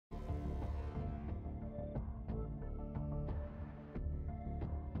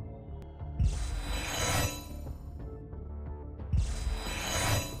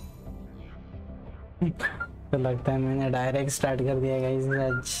तो लगता है मैंने डायरेक्ट स्टार्ट कर दिया गाइस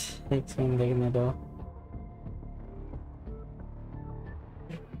आज। एक सेकंड देखने दो।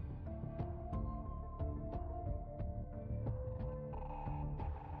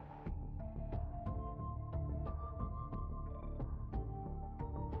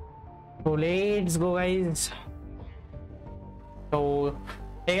 तो लेट्स गो गाइस। तो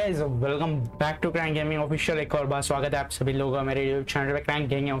hey guys, welcome back to crank gaming official. एक और बार स्वागत है आप सभी लोगों का मेरे यूट्यूब चैनल पे क्रैंक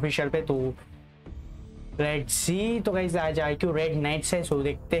गेमिंग ऑफिशियल पे। तो रेड सी तो गाइस आज आईक्यू रेड नाइट से सो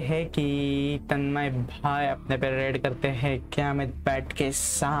देखते हैं कि तन्मय भाई अपने पे रेड करते हैं क्या मैं बैट के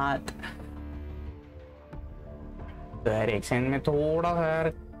साथ। तो यार एक सेकंड में थोड़ा सा यार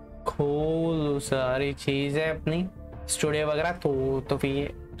खोल सारी चीजें अपनी स्टूडियो वगैरह तो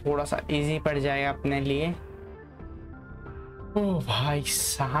फिर थोड़ा सा इजी पड़ जाएगा अपने लिए। ओ भाई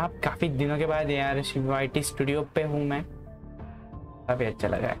साहब, काफी दिनों के बाद यार वाईटी स्टूडियो पे हूँ मैं, काफी अच्छा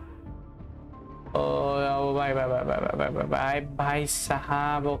लगा है। ओ भाई भाई भाई भाई भाई भाई भाई भाई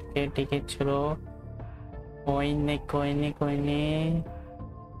साहब, ओके ठीक है चलो, कोई नहीं कोई नहीं कोई नहीं।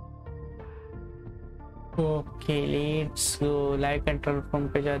 Okay let's go, live control room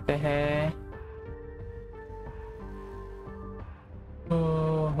पे जाते हैं।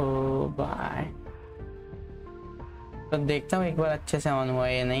 ओहो भाई, तो देखता हूँ एक बार अच्छे से ऑन हुआ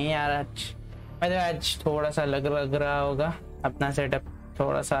है नहीं यार। आज मतलब आज थोड़ा सा अलग लग रहा होगा, अपना सेटअप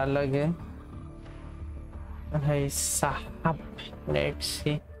थोड़ा सा अलग है भाई साहब। Let's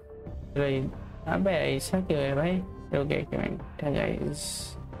see. अबे ऐसा क्यों है भाई? रुक एक मिनट गाइस,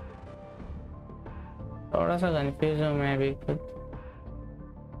 थोड़ा सा कंफ्यूज हूँ मैं भी खुद।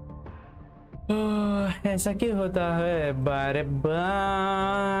 ऐसा क्यों होता है बार बार?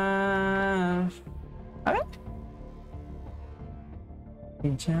 अबे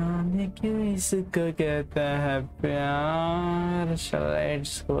जाने क्यों इसको कहता है प्यार।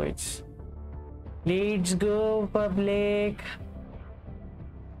 Let's go public.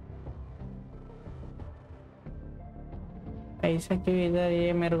 ऐसा क्यों इधर,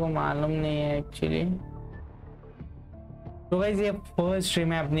 ये मेरे को मालूम नहीं है एक्चुअली। तो गाइस ये फर्स्ट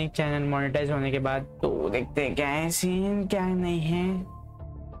स्ट्रीम है अपनी चैनल मोनेटाइज होने के बाद, तो देखते हैं क्या है सीन क्या नहीं है।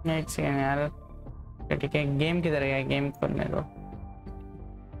 नेक्स्ट यार ठीक है, गेम किधर है? गेम खोलने दो,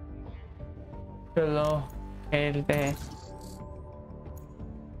 चलो खेलते हैं।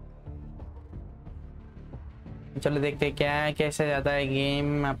 चलो देखते हैं क्या कैसे जाता है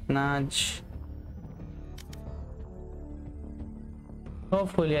गेम अपना आज।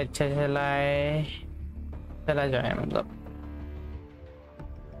 होपफुली अच्छा चला जाए मतलब।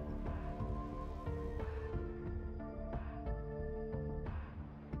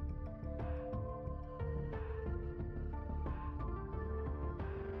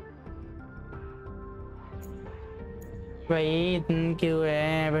 भाई इतने क्यों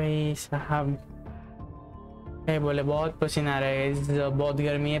है भाई साहब? बोले बहुत पसीना आ रहा है, बहुत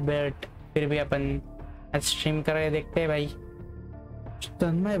गर्मी है, बट फिर भी अपन स्ट्रीम कर रहे देखते हैं भाई।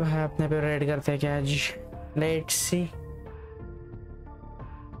 तन्मय भाई अपने पे रेड करते हैं क्या आज? Let's see.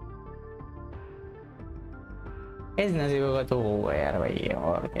 इस नसीब का तो होगा यार भाई,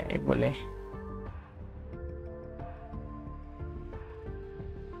 और क्या ही बोले।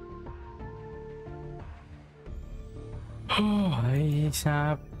 भाई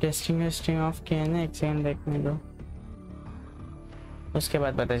साहब टेस्टिंग ऑफ किया ना, एक सेकंड देखने दो, उसके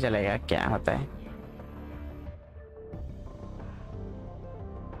बाद पता चलेगा क्या होता है।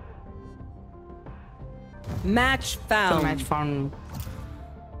 Match found.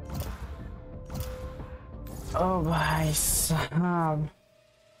 ओ भाई साहब,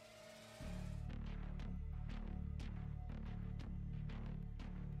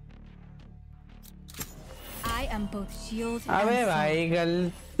 अबे भाई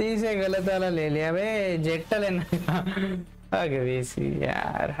गलती से गलत वाला ले लिया बे, जेट लेना था। अगे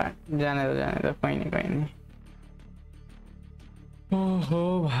यार जाने दो कोई नहीं। ओहो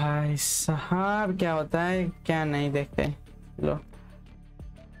भाई साहब, क्या होता है क्या नहीं देखते। लो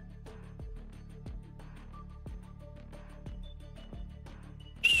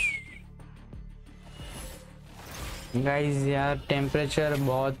गाइस यार टेम्परेचर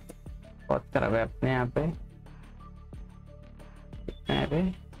बहुत खराब है अपने यहाँ पे।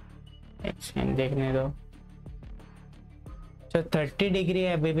 एक सेकंड देखने दो। तो 30 डिग्री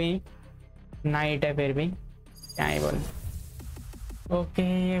है अभी भी, नाइट है फिर भी क्या ही बोल। ओके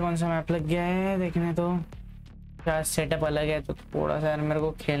ये कौन सा मैप लग गया है देखने तो, क्या सेटअप अलग है तो थोड़ा सा यार मेरे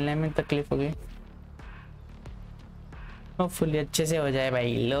को खेलने में तकलीफ होगी। होपफुली अच्छे से हो जाए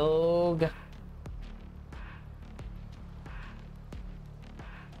भाई लोग।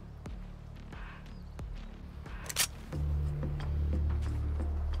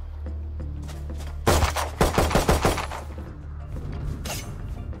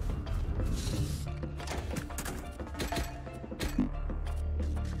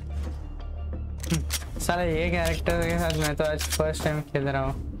 साला ये कैरेक्टर के साथ मैं तो आज फर्स्ट टाइम खेल रहा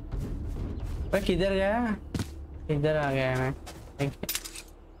हूँ। पर किधर गया? इधर आ गया मैं।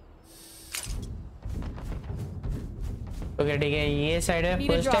 ओके ठीक है, ये साइड है।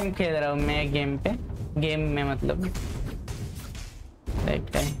 फर्स्ट टाइम खेल रहा हूँ मैं गेम में मतलब।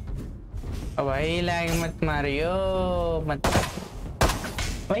 देखते हैं। अब भाई लैग मत मारियो मत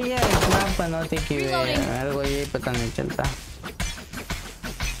भाई यार, इतना पनौती क्यों है? मेरे को ये पता नहीं चलता।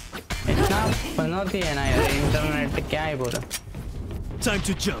 इतना पनौती है ना यार इंटरनेट, क्या है बोला।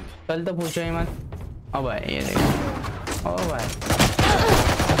 कल तो पूछो ही मत। ओ भाई ये देखो, ओ भाई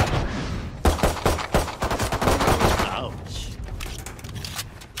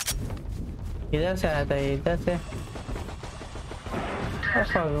इधर से आया था, इधर से।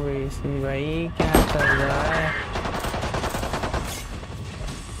 भाई क्या कर रहा है?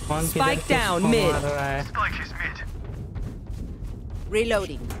 कौन Spike down mid.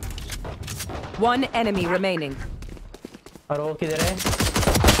 Reloading. One enemy remaining. और वो किधर है?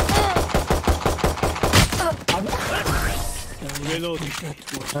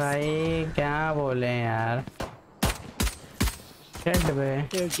 भाई क्या बोले यार?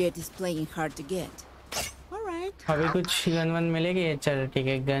 Their jet is playing hard to get. All right. अभी कुछ गन वन मिलेगी? चल ठीक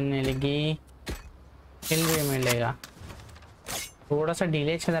है, गन मिलेगी, किल भी मिलेगा। थोड़ा सा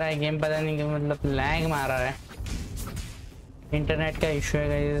डिले चल रहा है गेम, पता नहीं कि मतलब लैग मार रहा है। इंटरनेट का इशू है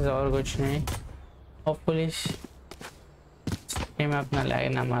गाइस, और कुछ नहीं। होपफुली मैं अपना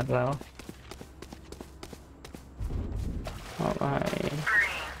लैग ना मार रहा हो। ओ भाई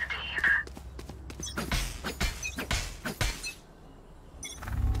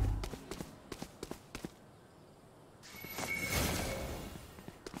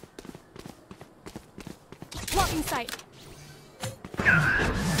Blocking sight.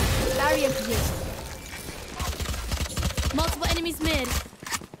 Barrier here. Multiple enemies mid.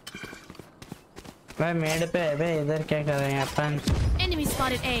 भाई मेड पे है भाई, इधर क्या कर रहे हैं अपन? Enemy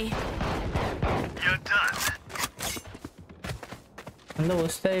spotted A. You're done. मतलब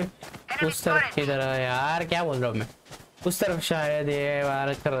उस तरफ की तरह यार, क्या बोल रहा हूँ मैं? उस तरफ शायद ये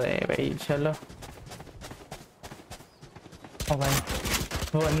वार कर रहे हैं भाई। चलो ओ भाई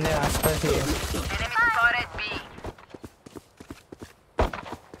वो बंदे आसपास ही है।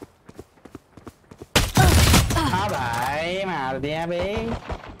 हाँ भाई मार दिया भाई,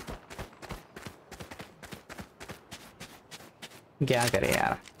 क्या करे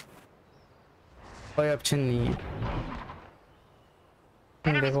यार, कोई ऑप्शन नहीं है।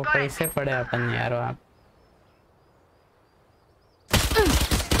 देखो कैसे पड़े अपन यार आप।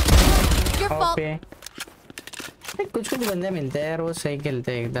 ओके कुछ कुछ बंदे मिलते हैं यार, वो सही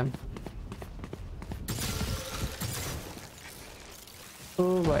खेलते हैं एकदम।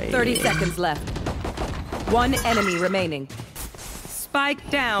 ओ भाई 30 seconds left. One enemy remaining. Spike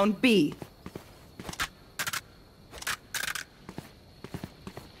down B.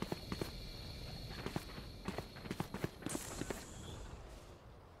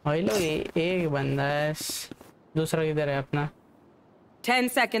 भाई लोग एक बंदा है, दूसरा किधर है अपना? 10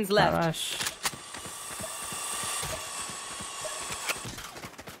 seconds left.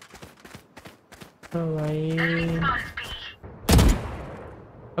 तो भाई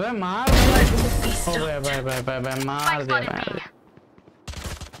अबे मार ओ भाई मार दे भाई।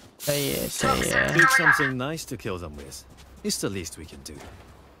 सही है। Need something nice to kill them with. It's the least we can do.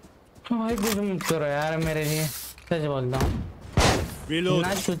 भाई कुछ मत करो यार मेरे लिए, सच बोलता हूँ।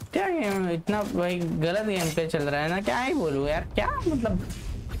 इतना छुट्टिया गेम, इतना भाई गलत गेम पे चल रहा है ना, क्या ही बोलूँ यार, क्या मतलब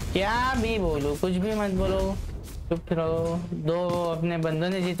क्या भी बोलूँ, कुछ भी मत बोलो, चुप रहो। दो अपने बंदों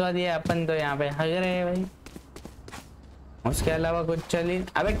ने जितवा दिया, अपन तो यहाँ पे हग रहे हैं भाई, उसके अलावा कुछ चल ही।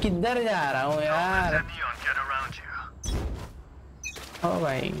 अबे किधर जा रहा हूँ यार? ओ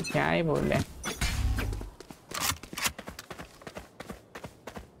भाई क्या ही बोले।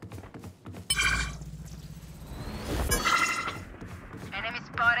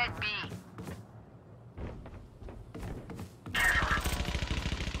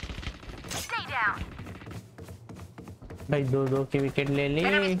 भाई दो की विकेट ले ली।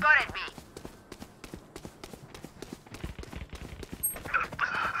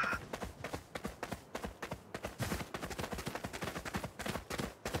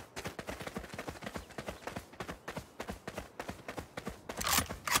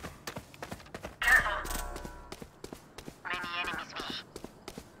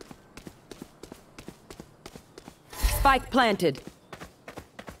 Spike planted.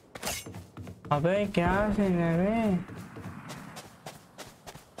 अबे क्या सीन है बे?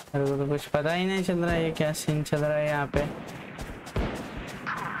 मेरे को तो कुछ पता ही नहीं चल रहा है ये क्या सीन चल रहा है यहाँ पे,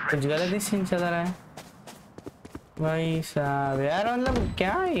 कुछ गलत ही सीन चल रहा है भाई साहब यार, मतलब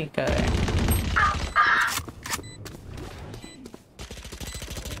क्या ही करे।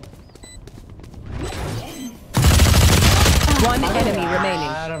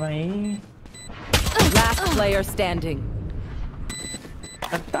 player standing.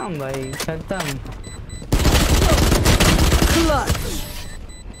 खत्म भाई खत्म। Clutch.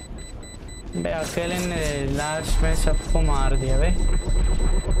 बे अकेले ने लास्ट में सबको मार दिया बे।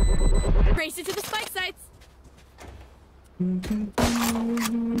 Race into the spike sites.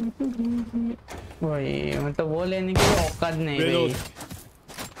 वही मतलब वो लेने की औकात नहीं भाई।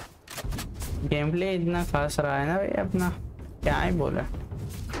 गेम प्ले इतना खास रहा है ना भाई अपना, क्या ही बोला।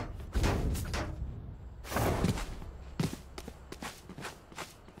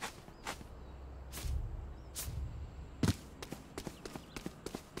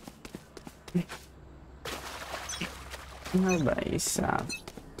 भाई साहब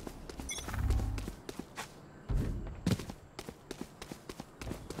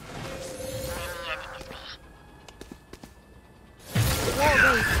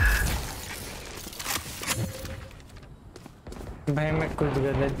भाई मैं कुछ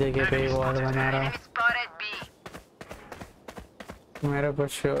गलत जगह पे वॉल बना रहा हूँ, मेरा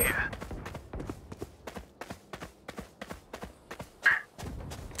कुछ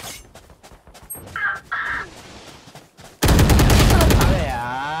अबे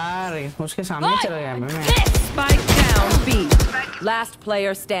यार उसके सामने चला गया मैं। Spike down B. Last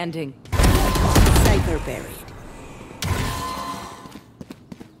player standing. Cypher buried.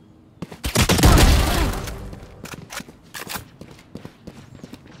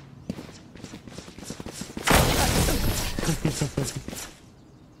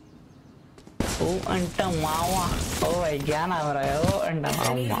 ओ अंटा मावा, ओ भाई क्या नाम रहा है? ओ अंटा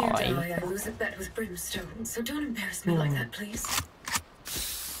मावा भाई। I lose a bet with brimstone, so don't embarrass me like that, please.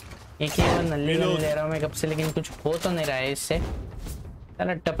 एक ही बार नल्ली गन ले रहा हूँ मैं कब से, लेकिन कुछ हो तो नहीं रहा है इससे।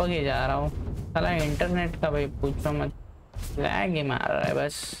 साला टपक ही जा रहा हूँ। साला इंटरनेट का भाई पूछो मत, लैग ही मार रहा है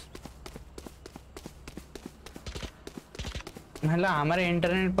बस। मतलब हमारे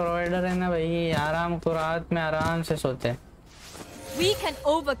इंटरनेट प्रोवाइडर है ना भाई, आराम को रात में आराम से सोते हैं। We can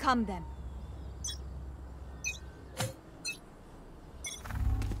overcome them.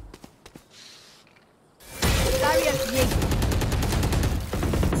 Barrier created.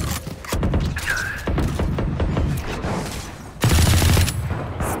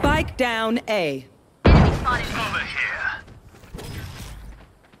 Spike down A.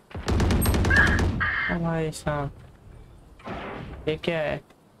 ओ भाई साहब ये क्या है?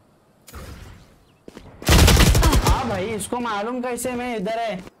 हाँ भाई इसको मालूम कैसे मैं इधर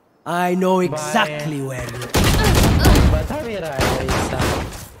है? I know exactly where you are. बता भी रहा है भाई साहब,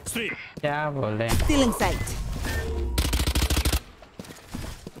 क्या बोल रहे हैं? Still in sight.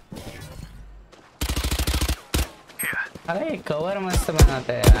 अरे कवर मस्त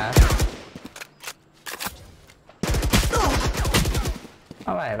बनाते हैं यार।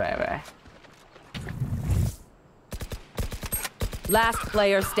 Bye bye bye. Last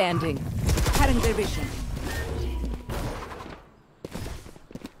player standing. Cutting their vision.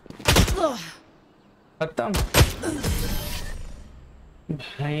 खत्म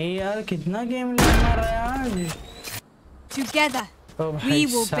भाई यार, कितना गेम लगा रहा है आज। Together, ओ भाई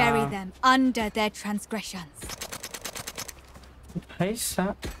we will bury साहब, them under their transgressions. भाई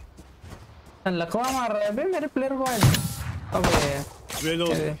साहब लकवा मार रहा है बे मेरे प्लेयर को आज। अबे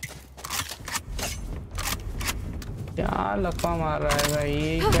अरे, क्या लकवा मार रहा है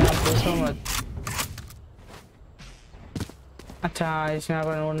भाई, क्या पूछो मत। अच्छा इसमें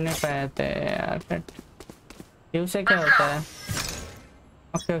अपन उड़ नहीं पाए थे यार। क्यों से क्या होता है?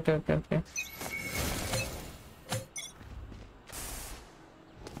 Okay okay okay okay.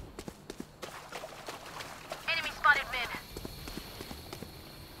 Enemy spotted mid.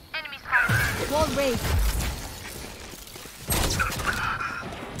 Enemy spotted. Wall raised.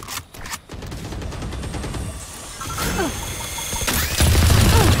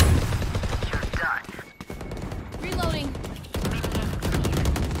 Reloading.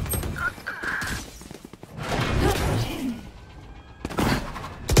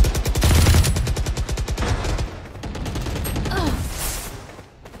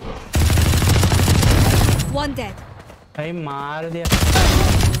 One dead. भाई मार दिया।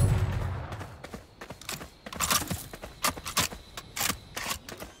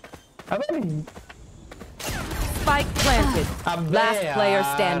 अबे Spike planted. अबे Last player यार,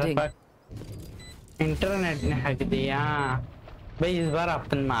 standing. इंटरनेट ने हक दिया भाई। इस बार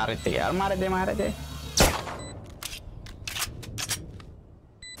अपन मारे थे यार, मारे थे।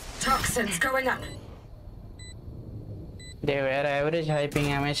 Toxins going up. देखो यार एवरेज हाइपिंग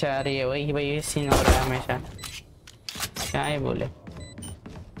हमेशा आ रही है, वही सीन हो रहा है हमेशा, क्या ही बोले।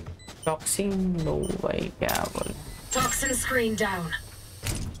 टॉक्सिन लो भाई, क्या बोले। Toxin screen down.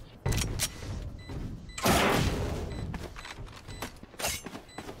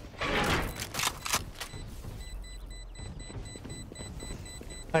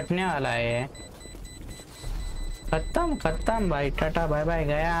 कटने वाला है ये। खत्म खत्म भाई, टाटा बाय बाय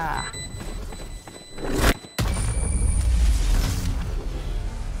गया।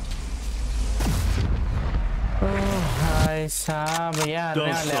 भाई साहब यार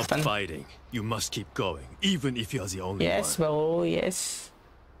Don't stop fighting. You must keep going, even if you're the only yes one. Babu yes।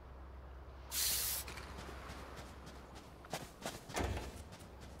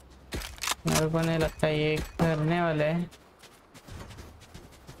 मेरे को नहीं लगता ये करने वाले हैं।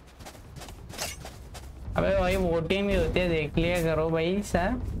 अबे भाई वोटिंग भी होती है, देख लिया करो भाई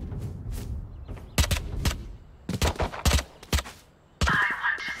साहब।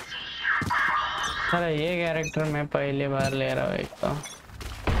 अरे ये कैरेक्टर मैं पहली बार ले रहा हूँ एक तो।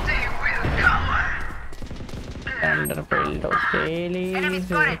 Thunderbolt, okay,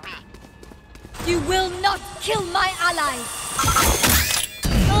 You will not kill my allies.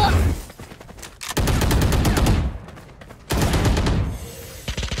 Ugh.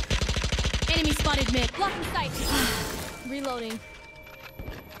 Enemy spotted mid. Blocking sight. Reloading.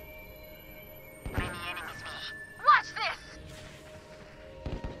 Watch this.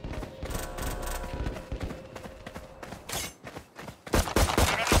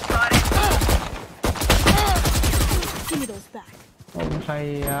 Give me those back. ओ भाई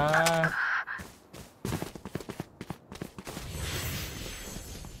यार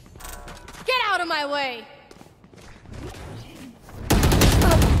Get out of my way.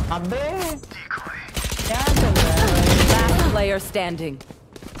 अबे क्या चल रहा है भाई? Last player standing.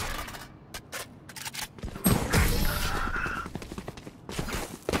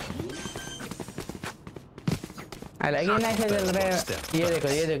 अलग ही ना चल रहा है।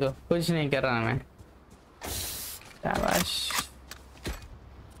 ये देखो कुछ नहीं कर रहा मैं। शाबाश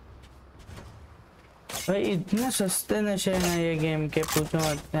भाई, इतने सस्ते नशे हैं ना ये गेम के, पूछो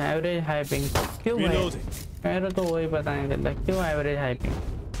मत। एवरेज हाइपिंग क्यों भाई? मेरे तो वही पता नहीं चलता क्यों एवरेज हाइपिंग।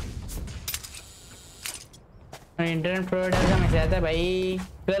 इंटरनेट प्रोवाइडर का मैसेज आता है भाई,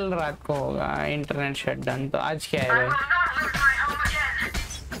 कल रात को होगा इंटरनेट शटडाउन। तो आज क्या है भाई?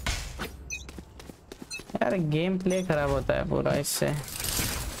 यार गेम प्ले खराब होता है पूरा इससे।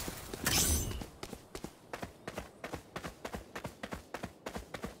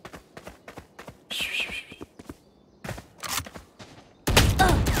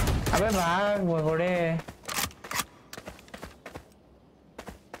 अबे भाग घोड़े।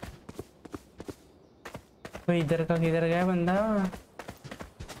 कोई इधर का किधर गया बंदा?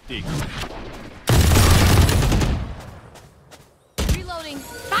 Reloading.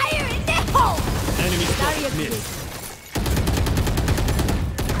 Fire in the hole. Enemy Barrier spotted mid. created.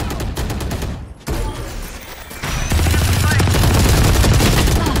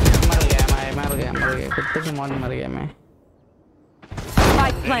 मर गया कुत्ते के मौत मर गया मैं।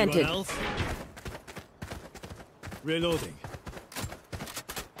 Spike planted. Anyone else? Reloading.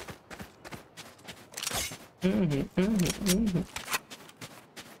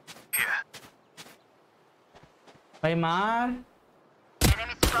 भाई मार।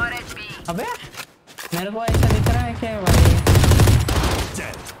 अबे मेरे को ऐसा दिख रहा है क्या भाई?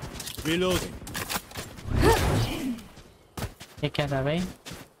 Dead. Reloading. ये क्या था भाई?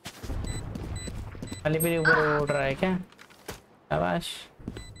 खाली पे ऊपर उड़ रहा है क्या? शाबाश।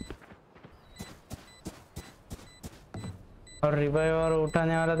 और रिवाइव और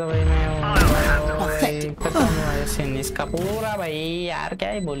उठाने वाला तो भाई मैं हूँ। भाई खत्म हुआ सीन इसका पूरा भाई। यार क्या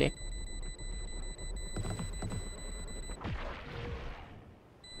ही बोले।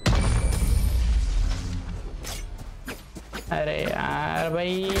 अरे यार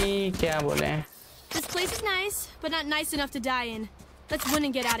भाई क्या बोले। This place is nice, but not nice enough to die in. Let's win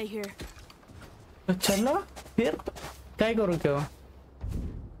and get out of here. तो चलो फिर क्या करूँ क्यों?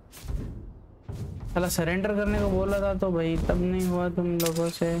 चला सरेंडर करने को बोला था तो भाई तब नहीं हुआ तुम लोगों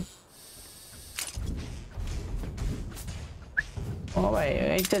से। ओ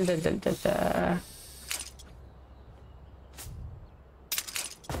भाई चल चल चल चल चल।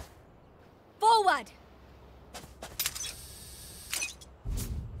 Forward.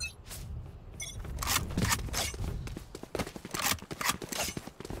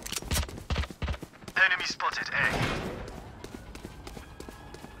 Enemy spotted A.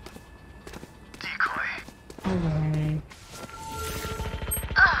 Decoy.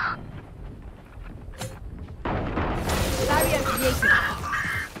 Barrier created.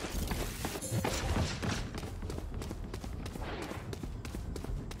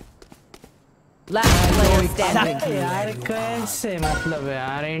 Last player standing. यार कैसे मतलब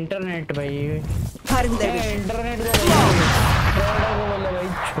यार इंटरनेट भाई। Cutting their ये vision. इंटरनेट को बोले भाई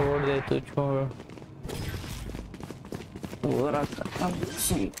छोड़ दे तू छोड़। पूरा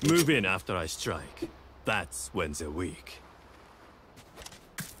Move in after I strike. That's when they're weak.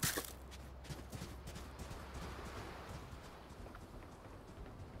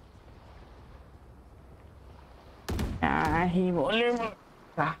 ही बोले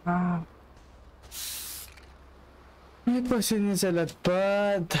पसीने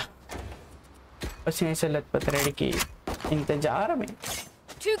से लथपथ रेड की इंतजार में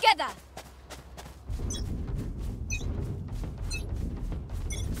Together.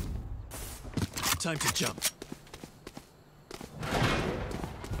 Time to jump.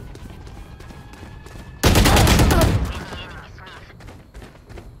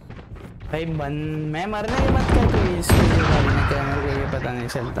 भाई मैं मरने के मत कर कोई इसको क्या मेरे को ये पता नहीं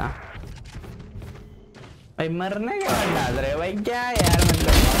चलता भाई मरने के बाद डाल रहे भाई क्या यार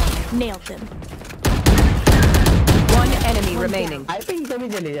मतलब Nailed them. One enemy remaining. I ping तभी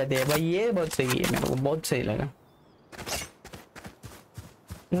चली जाती है भाई ये बहुत सही है मेरे को बहुत सही लगा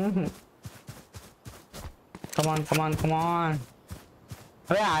कम ऑन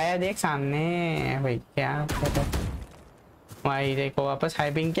अबे आया देख सामने भाई क्या भाई देखो वापस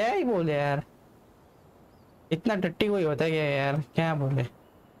हाइपिंग क्या ही बोले यार इतना टट्टी कोई होता है क्या यार क्या बोले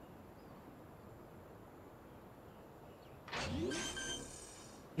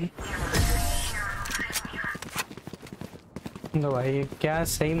तो भाई क्या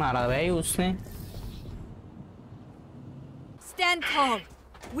सही मारा भाई उसने Stand tall.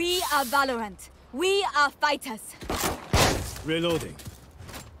 We are Valorant. We are fighters. Reloading.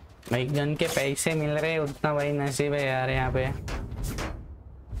 भाई गन के पैसे मिल रहे उतना भाई नसीब है यार यहाँ पे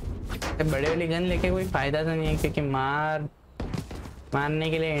बड़े वाली गन लेके कोई फायदा तो नहीं है क्योंकि मारने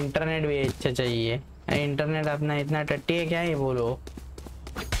के लिए इंटरनेट भी अच्छा चाहिए इंटरनेट अपना इतना टट्टी है क्या ही बोलो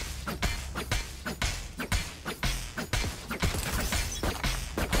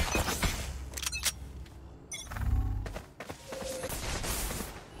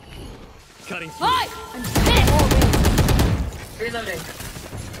Cutting through. I'm dead already. Reloading.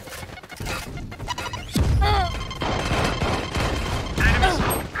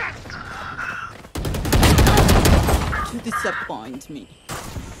 You disappoint me.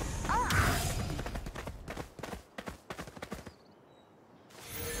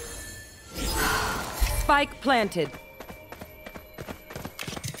 Spike planted.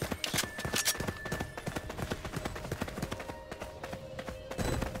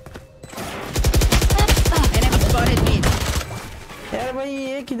 Enemy spotted me. यार भाई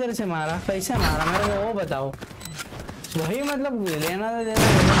ये किधर से मारा कैसे मारा मेरे को वो बताओ वही मतलब लेना था लेना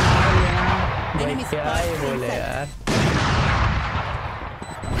भाई क्या ही बोले यार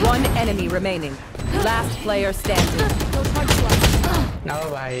One enemy remaining. Last player standing. ना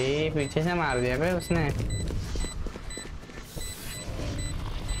भाई पीछे से मार दिया भाई उसने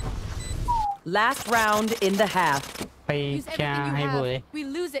Last round in the half. भाई Use क्या everything ही you बोले have. We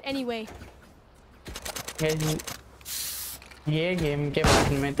lose it anyway. ये गेम के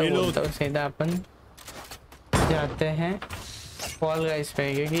बाद में तो बोलता हूँ सीधा अपन जाते हैं फॉल गाइस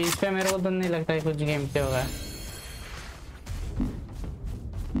पे क्योंकि इस पे मेरे को तो नहीं लगता है कुछ गेम पे होगा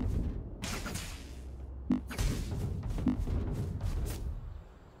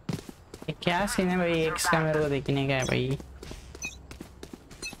ये क्या सीन है भाई एक्स का मेरे को देखने का है भाई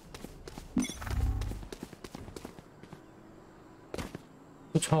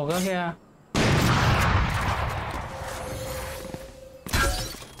कुछ होगा क्या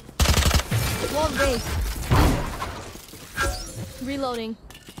Wall raised. Reloading.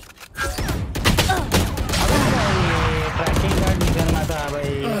 Trekking card निकलना था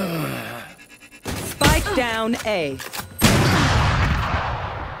भाई Spike down A.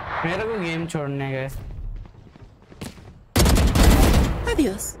 मेरे को गेम छोड़ने का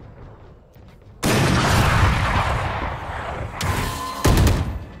Adios.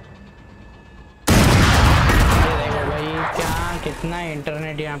 देखो भाई क्या कितना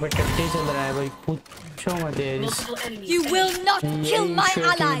इंटरनेट यहाँ पे टट्टी चल रहा है भाई पूछो मत ये Multiple enemies. You will not kill my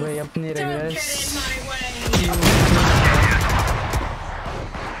भाई allies. अपनी Don't reverse get in my way.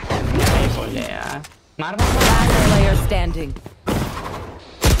 नहीं बोले यार मार Last player standing.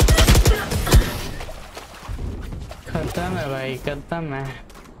 खत्म है भाई खत्म है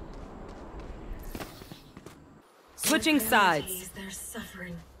Switching sides. They're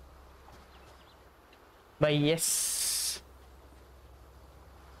suffering. भाई यस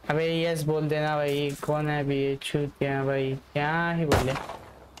अबे यस बोल देना भाई कौन है अभी ये छूट गया भाई क्या ही बोले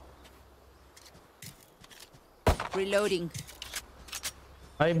Reloading.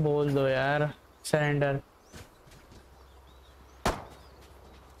 भाई बोल दो यार सरेंडर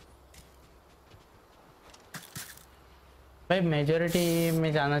भाई मेजॉरिटी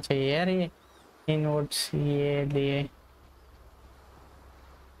में जाना चाहिए यार ये नोट्स ये लिए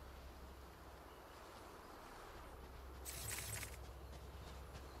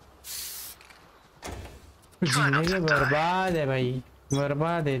जिंदगी बर्बाद है भाई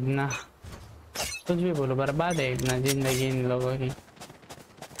बर्बाद है इतना कुछ भी बोलो, बर्बाद है इतना जिंदगी इन लोगों की।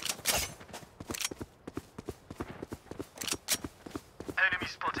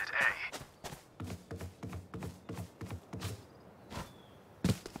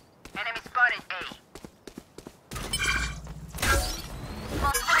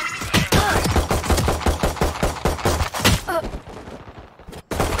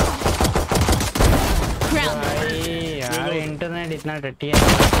 इंटरनेट इतना टट्टी है।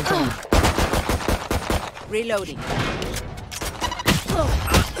 Reloading.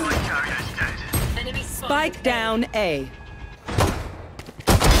 Spike down A.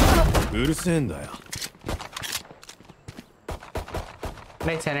 うるせえんだよ。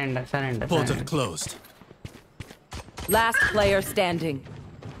 भाई surrender surrender Portal closed. Last player standing.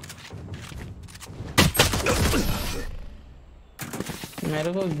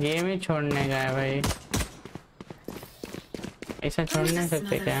 मेरे को गेम ही छोड़ने का है भाई, ऐसा छोड़ नहीं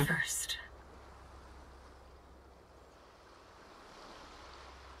सकते क्या?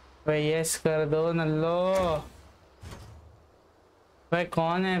 भाई यस कर दो नल्लो। भाई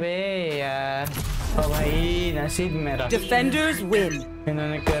कौन है बे यार? ओ भाई नसीब मेरा। Defenders win.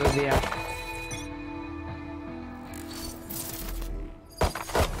 इन्होंने कर दिया।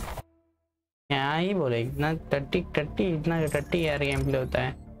 क्या ही बोले, इतना टट्टी इतना टट्टी यार गेम प्ले होता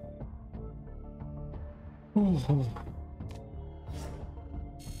है।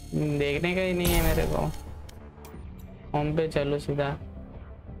 देखने का ही नहीं है मेरे को। होम पे चलो सीधा।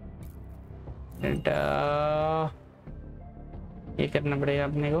 ये करना पड़ेगा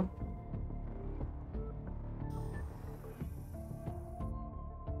अपने को।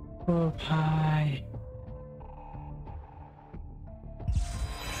 ओ भाई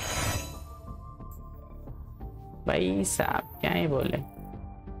भाई साहब क्या ही बोले,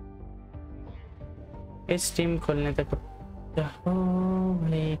 इस टीम खोलने तक ओ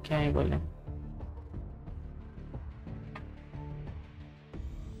भाई क्या ही बोले।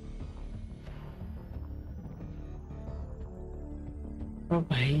 ओ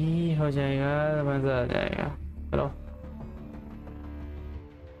भाई हो जाएगा, मजा आ जाएगा। चलो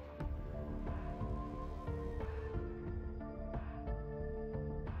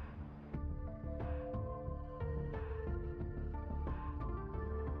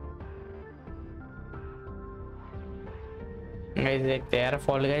गाइस देखते हैं यार।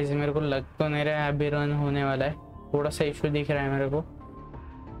 फॉल गाइस मेरे को लग तो नहीं रहा है अभी रन होने वाला है, थोड़ा सा इशू दिख रहा है मेरे को।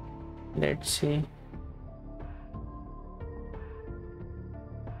 लेट्स सी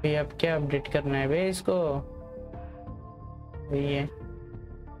अब क्या अपडेट करना है भाई इसको। ये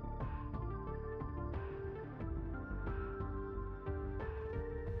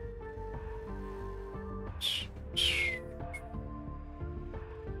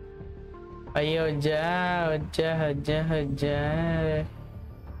भाई हो जा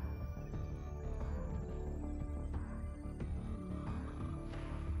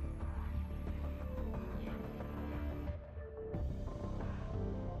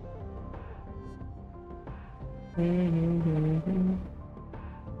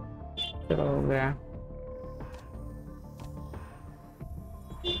चलो हो गया।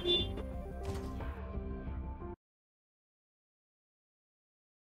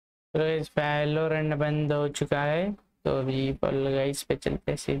 तो इस पहलो रन बंद हो चुका है, तो अभी फॉल गाइस पे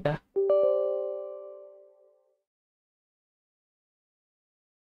चलते सीधा।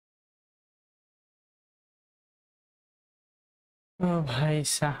 ओ भाई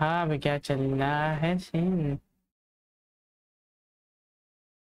साहब क्या चल रहा है scene.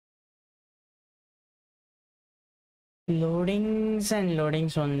 Loadings and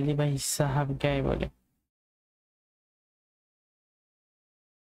loadings only भाई साहब क्या ही बोले।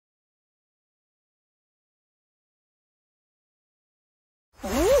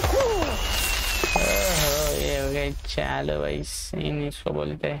 ये हो गया। चलो भाई सीन इसको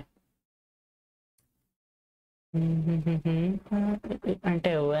बोलते हैं।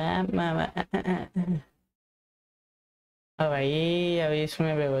 अंटे हुआ भाई, अब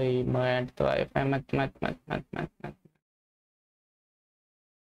इसमें भी वही मत तो वाईफाई मत मत मत मत मत मत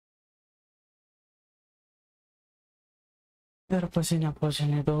इधर पसीना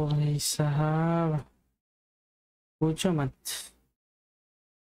पहुंचने दो भाई साहब, पूछो मत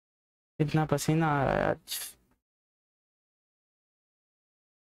इतना पसीना आ रहा है आज।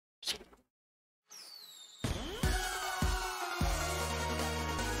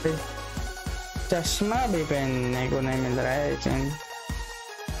 चश्मा भी पहनने को नहीं मिल रहा है चैन।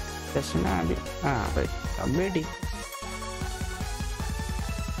 चश्मा भी हाँ भाई अब भी ठीक।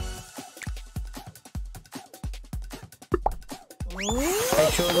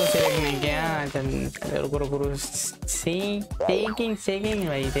 शो सिलेक्ट नहीं किया। चल रुको रुको रुको, सेकिंग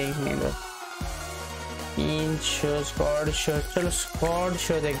भाई देखने दो। तीन शो स्क्वाड शो, चलो स्क्वाड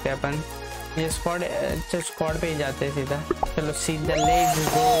शो देखते हैं अपन। ये स्क्वाड, अच्छा स्क्वाड पे ही जाते हैं सीधा। चलो सीधा लेट्स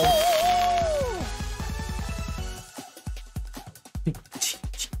गो।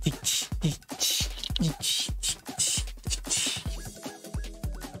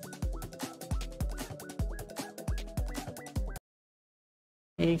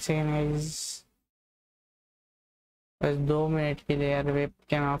 एक सेकेंड गाइस, बस 2 मिनट के लिए यार वेब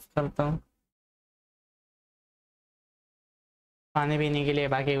कैम ऑफ करता हूँ पानी पीने के लिए,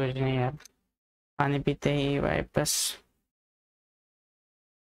 बाकी कुछ नहीं यार, पानी पीते ही वापस।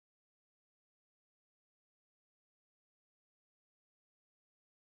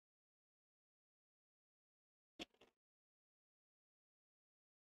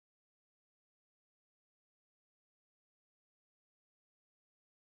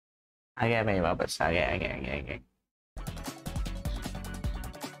 आ गया भाई, वापस आ गया, आ गया, आ गया, आ गया।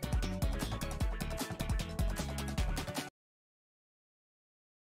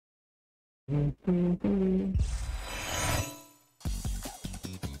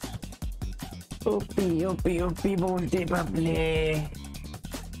 ओपी ओपी ओपी बोलते बबले।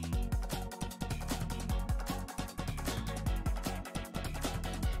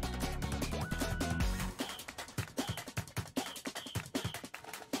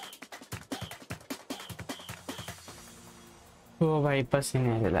 ओ भाई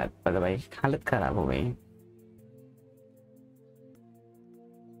पसीने से लत पड़ भाई, हालत खराब हो गई।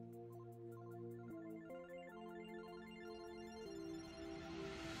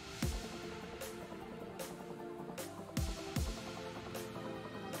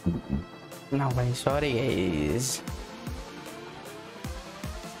 No भाई सॉरी गाइस।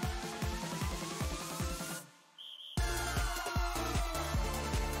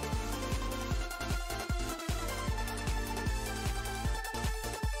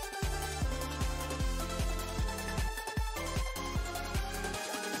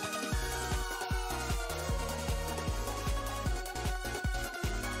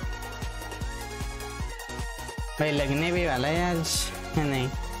 भाई लगने भी वाला है आज या नहीं?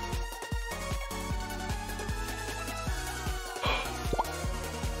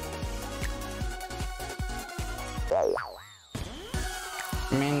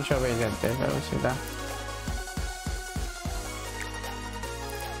 मेन शो पे जाते हैं सर सीधा।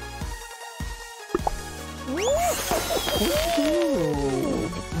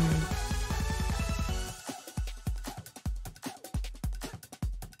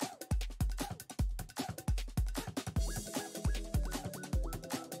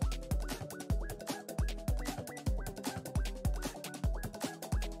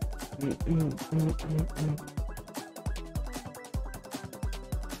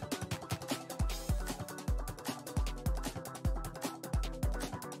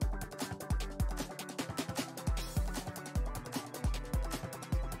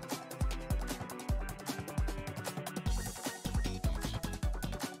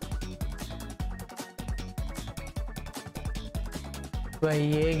 भाई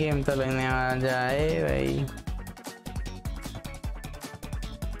ये गेम तो लेने आ जाए भाई।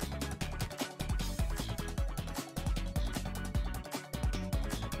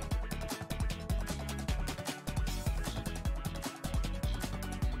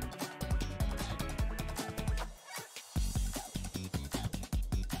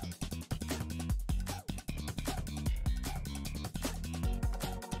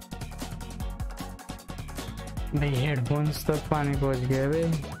 भाई हेडफोन्स तक पानी पहुंच गया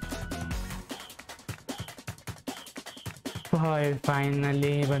भाई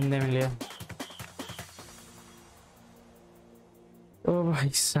फाइनली बंदे मिले। ओ भाई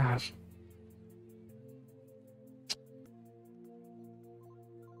साहब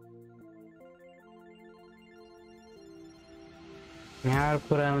यार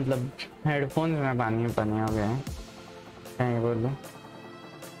पूरा मतलब हेडफोन्स में पानी हो गया है, क्या बोल दूं।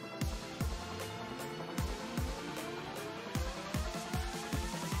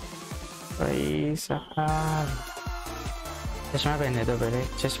 भाई साहब चश्मा पहने तो पहले,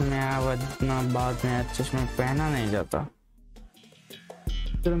 चश्मे वरना बाद में चश्मे पहना नहीं जाता।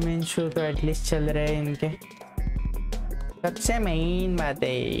 तो मेन शो तो एटलीस्ट चल रहे हैं इनके, सबसे मेन बात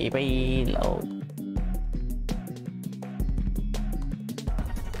है भाई लोग।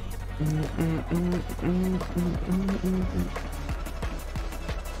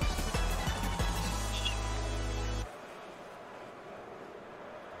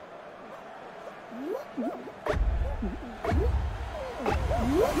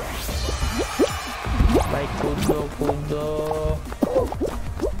 भाई कूदो कूदो।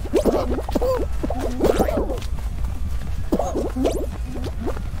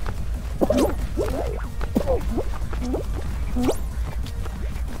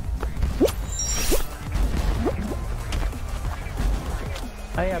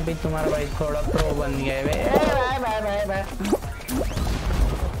 भाई अभी तुम्हारा भाई थोड़ा प्रो बन गया है। Bye bye bye bye.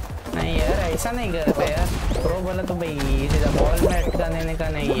 नहीं यार ऐसा नहीं करते यार, प्रो बोला तो भाई सीधा बॉल में अटका देने का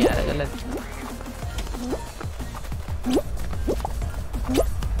नहीं यार, गलत।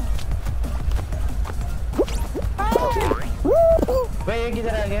 भाई ये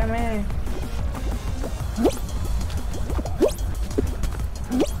किधर आ गया मैं?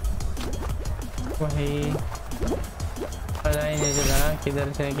 वही पता ही नहीं चला किधर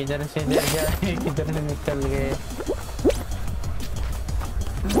से किधर निकल गए।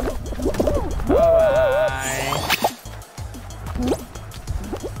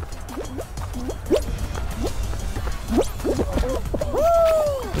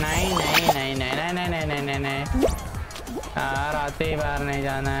 नहीं यार आते ही बाहर नहीं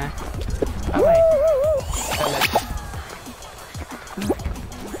जाना है। अब भाई गलत।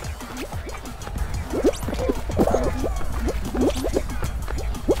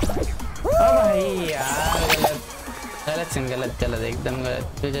 अब भाई यार गलत गलत सिन गलत एकदम गलत।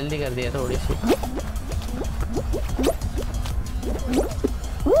 तो जल्दी कर दिया थोड़ी सी।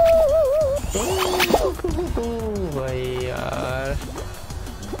 भाई यार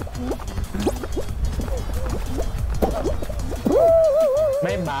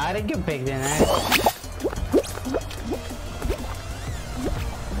भाई बाहर क्यों फेंक देना है?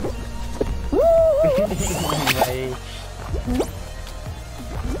 भाई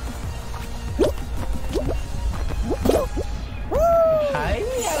हाय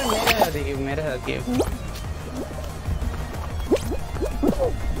यार मेरे साथ क्यों?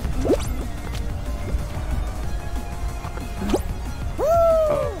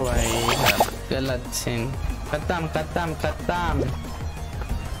 भाई गलत सीन। खत्म।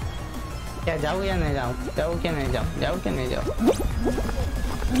 क्या जाऊँ या नहीं जाऊँ? जाऊँ क्या नहीं जाऊँ?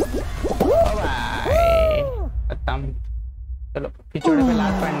 ओ भाई खत्म। चलो पिछोड़े पे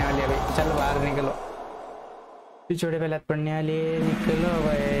लात पड़ने वाली है भाई, चलो बाहर निकलो। पिछोड़े पे लात पड़ने वाली है, निकलो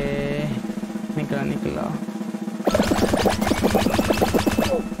भाई, निकलो।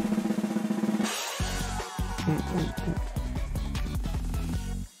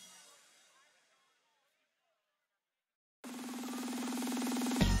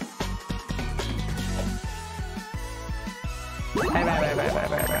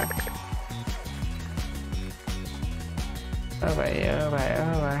 Oh भाई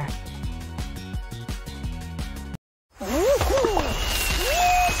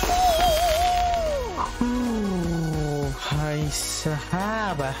भाई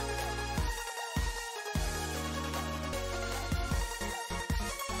साहब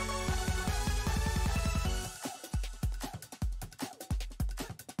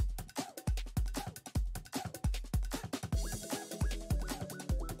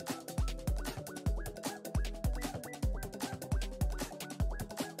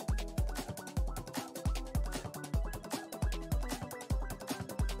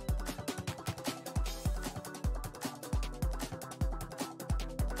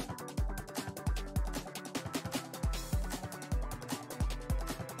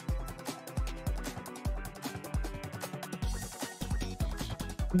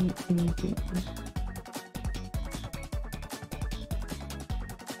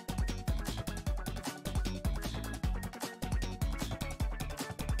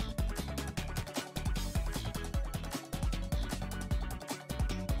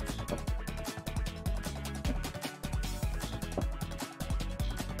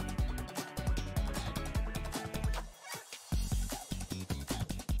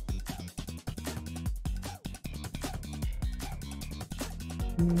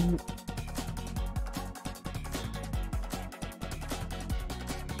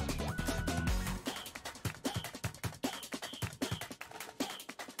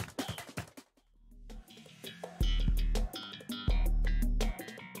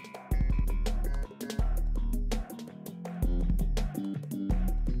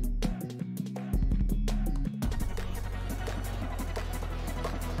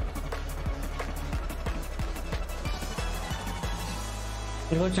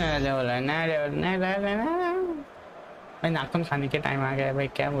कुछ नहीं लेवल है, नया लेवल नहीं भाई। नाखून खाने के टाइम आ गया है भाई,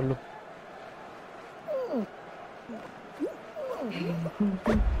 क्या बोलूं।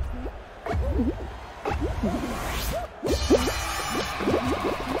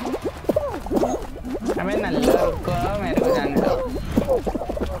 अबे नल्ला रुको, मेरे को जाने दो।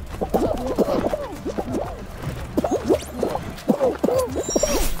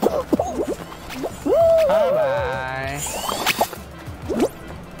 हाँ भाई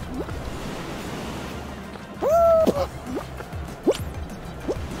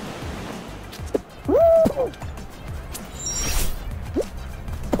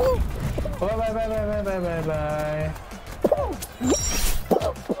bye bye bye bye bye bye bye.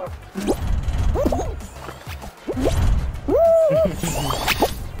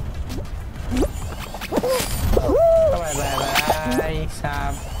 Bye bye bye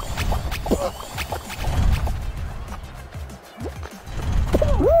साहब।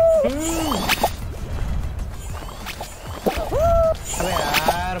 अबे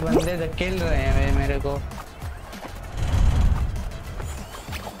यार बंदे धकेल रहे हैं मेरे को।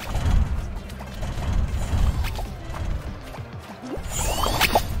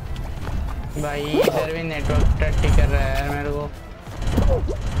 भाई इधर भी नेटवर्क टट्टी कर रहा है मेरे को।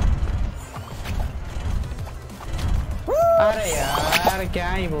 अरे यार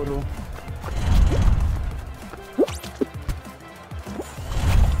क्या ही बोलूं।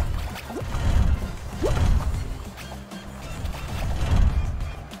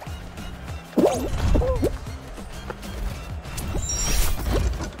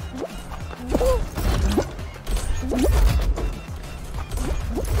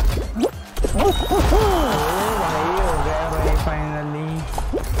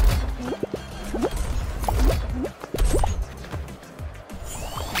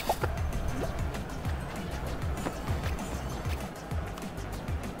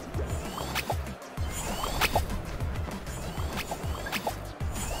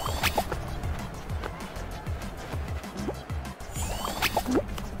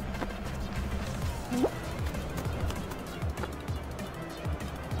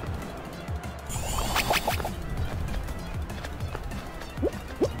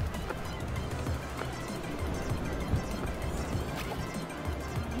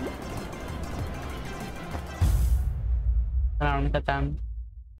 राउंड खत्म।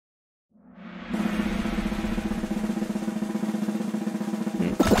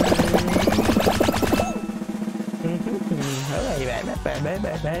 Bye bye bye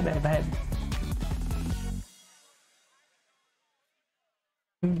bye bye bye.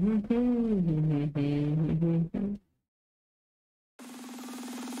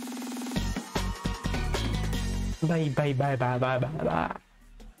 Bye bye bye bye bye bye bye.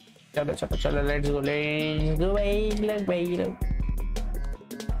 चलो चलो चलो लेट्स गो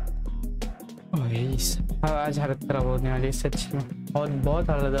आज हालत खराब होने वाली है सच में। बहुत बहुत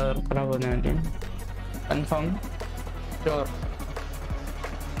हालत खराब होने वाली है कंफर्म श्योर।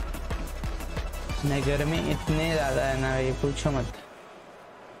 नगर में इतने ज्यादा है ना ये पूछो मत।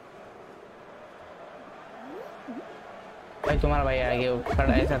 भाई तुम्हारा भाई आगे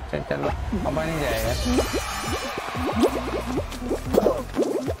खड़ा है सबसे। चलो अब नहीं जाएगा।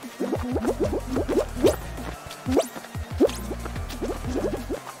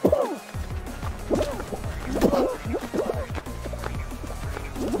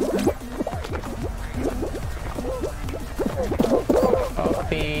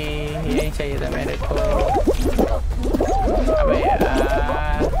 यही चाहिए था मेरे को। अबे यार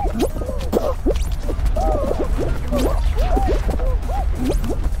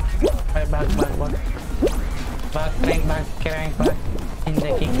भाग भाग भाग भाग क्रैंक भाग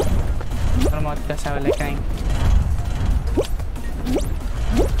जिंदगी और मौत का सवाल है।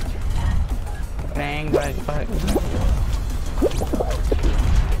 क्रैंक भाग भाग।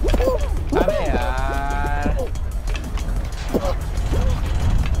 अबे यार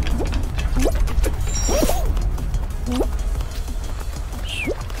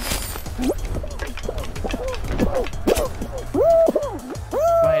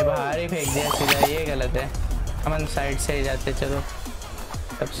भाई बाहर ही फेंक दिया सीधा। ये गलत है। हम साइड से ही जाते। चलो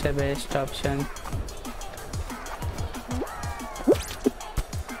सबसे बेस्ट ऑप्शन।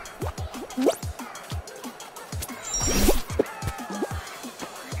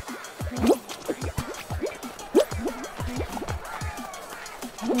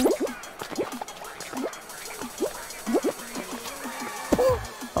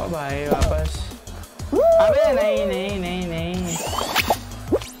 ओ भाई वापस। अबे नहीं नहीं नहीं नहीं।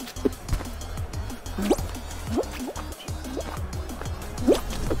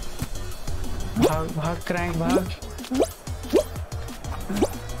 भाग भाग क्रैंक भाग।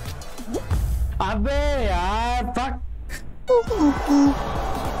 अबे यार फक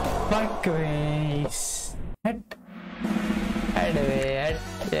फक हट हट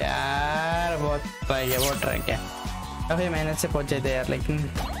यार। बहुत ट्राई किया काफी मेहनत से पहुंचे थे यार। लेकिन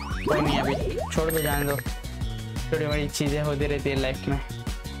कोई नहीं अभी छोड़ दो जाने दो। छोटी बड़ी चीजें होती रहती है लाइफ में।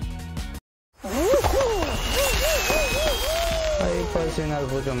 पर्सनल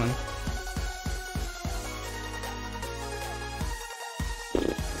पूछो मन।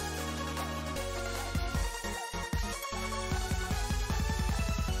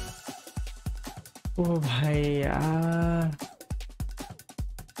 ओ भाई यार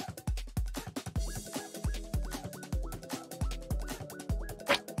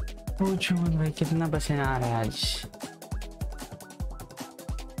पूछो मत भाई कितना पसीना आ रहा है आज।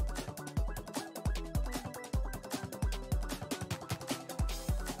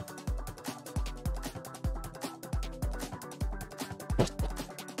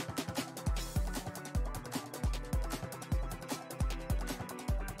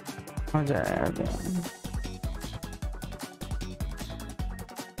 हो जाएगा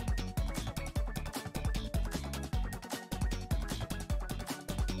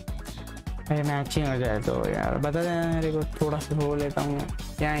अरे मैचिंग हो जाए तो यार बता देना मेरे को, थोड़ा सा हो लेता हूँ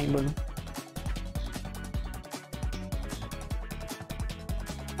क्या ही बोलूँ।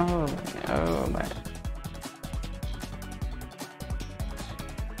 ओह भाई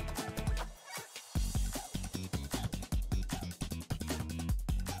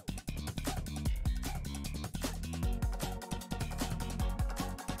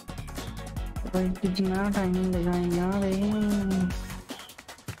भाई कितना टाइम लगाएगा भाई।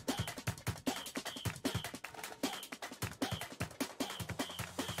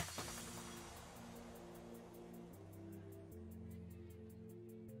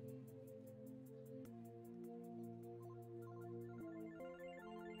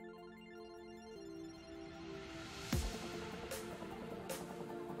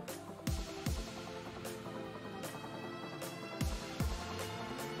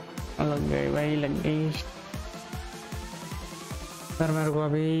 लग गई भाई लग गई। पर मेरे को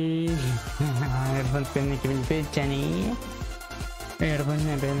अभी एयरफोन पहनने की बिल्कुल इच्छा नहीं है। एयरफोन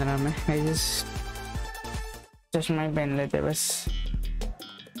नहीं पहन रहा मैं, चश्मा ही पहन लेते बस।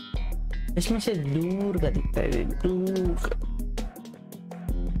 इसमें से दूर का दिखता है, दूर का।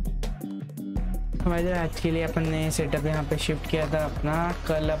 हमारे आज के लिए अपन ने सेटअप यहाँ पे शिफ्ट किया था अपना।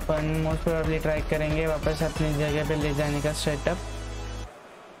 कल अपन मोस्ट प्रोबेबली ट्राई करेंगे वापस अपनी जगह पे ले जाने का सेटअप।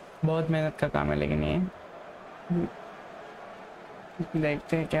 बहुत मेहनत का काम है लेकिन ये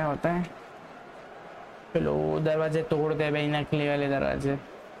देखते हैं क्या होता है। चलो दरवाजे तोड़ते हैं भाई, नकली वाले दरवाजे।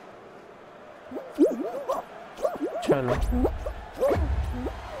 चलो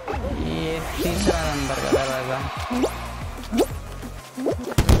ये तीसरा नंबर का दरवाजा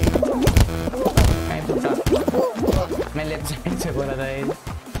नहीं टूटा। मैं लेफ्ट साइड से बोला था ये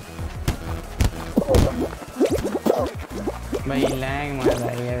भाई लैग मार रहा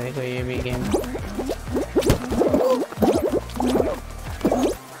है। देखो ये भी गेम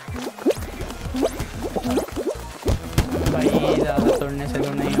भाई ज़्यादा तोड़ने से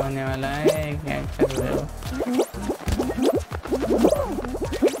तो नहीं होने वाला है। क्या कर रहे हो?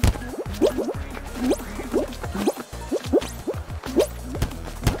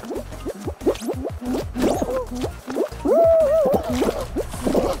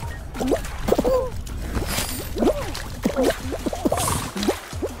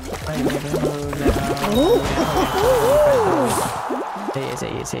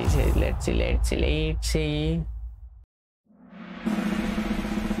 सही let's see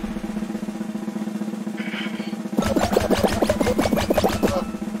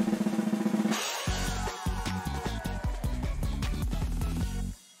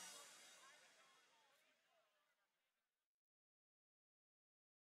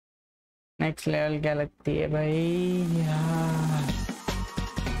नेक्स्ट लेवल क्या लगती है भाई यार।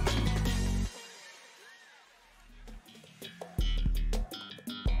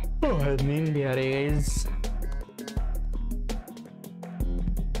 नींद भी आ रही है गाइस।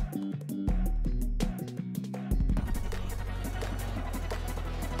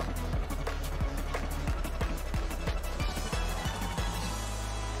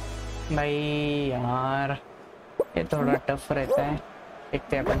 भाई यार ये थोड़ा टफ रहता है।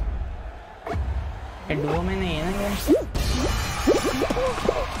 देखते हैं अपन। ये डुओ में नहीं है ना ये।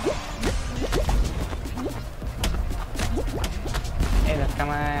 धक्का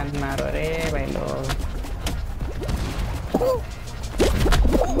मारो रे भाई लोग।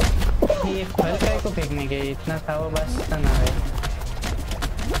 ये फल काय को फेंकने के इतना था वो बस ना है।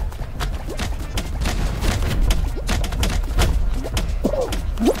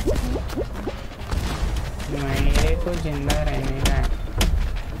 मेरे को जिंदा रहने का है।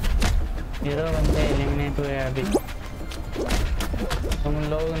 0 बंदे एलिमिनेट हुए अभी। तुम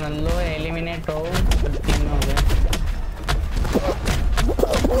लोग नल्लो एलिमिनेट हो, 3 हो गए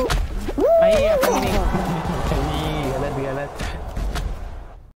भाई। अपन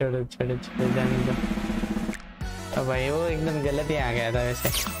गलत छोड़ो जाने दो। अब भाई वो एकदम गलत ही आ गया था वैसे,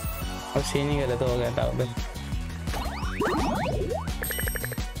 और सीन ही गलत हो गया था उधर।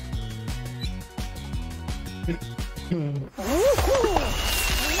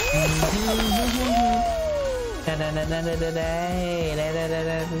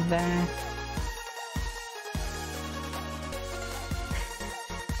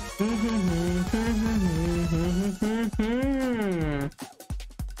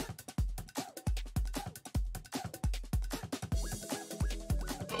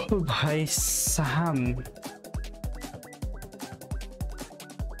 भाई साहब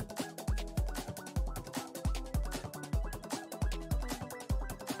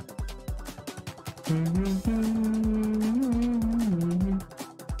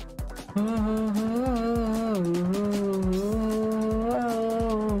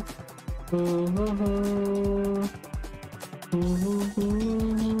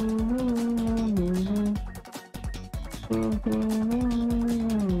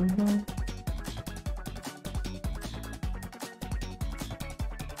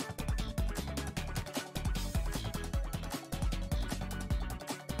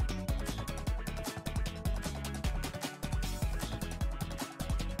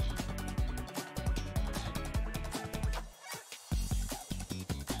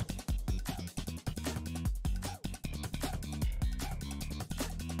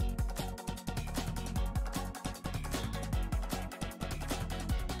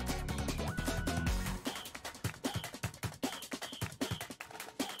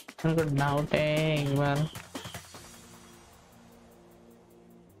मेरे को डाउट है एक बार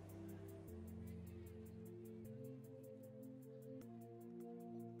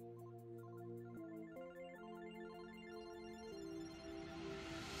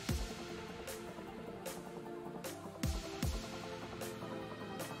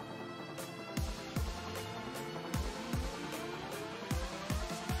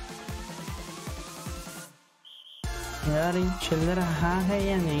यार ये चल रहा है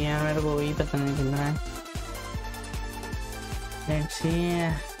या नहीं यार मेरे को वही पता नहीं चल रहा है। लेट्स सी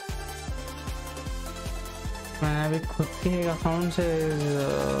मैंने अभी खुद के एक अकाउंट से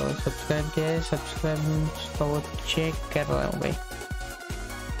सब्सक्राइब किया है, सब्सक्राइब तो वो चेक कर रहा हूँ भाई।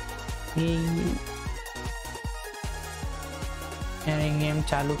 यार ये गेम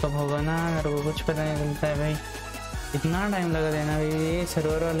चालू कब होगा ना मेरे को कुछ पता नहीं चलता है भाई। इतना टाइम लगा देना भाई, ये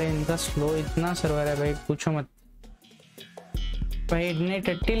सर्वर वाले इनका स्लो इतना सर्वर है भाई पूछो मत भाई। इतने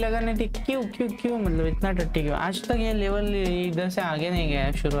टट्टी लगाने थी क्यों क्यों क्यों मतलब इतना टट्टी क्यों? आज तक ये लेवल इधर से आगे नहीं गया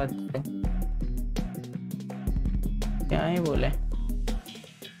है शुरुआत से, क्या ही बोले।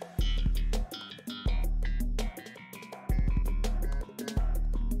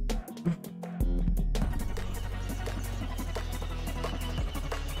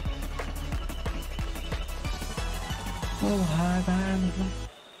 ओ भाई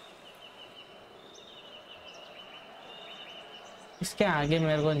इसके आगे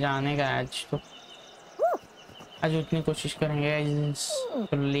मेरे को जाने का आज तो आज उतनी कोशिश करेंगे।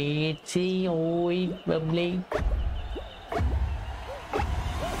 लेट्स सी ओए बबली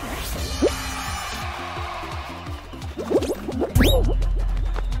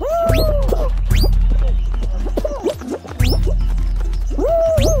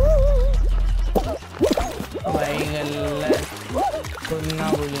भाई गलत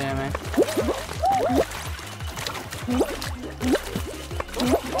सुनना भूल गया मैं।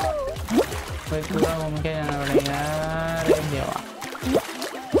 भाई पूरा घूम के जाना पड़ेगा। अरे देवा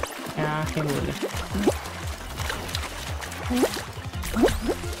क्या ही बोले।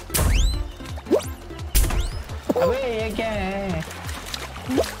 अबे ये क्या है?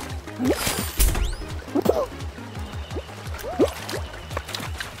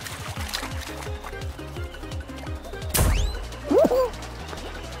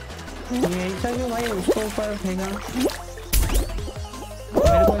 ये ऐसा क्यों भाई? उसको ऊपर फेंका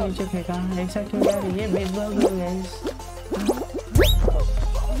मेरे को नीचे फेंका, ऐसा क्यों यार? ये भेदभाव क्यों गाइस?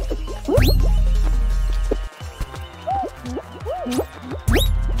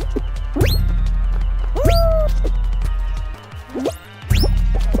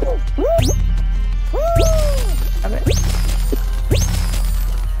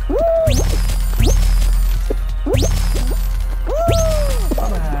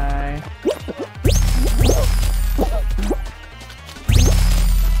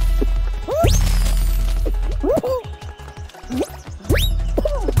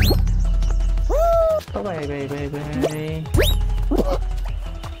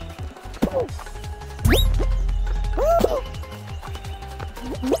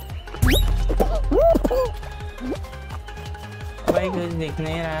 भाई कुछ दिख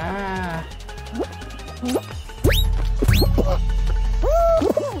नहीं रहा।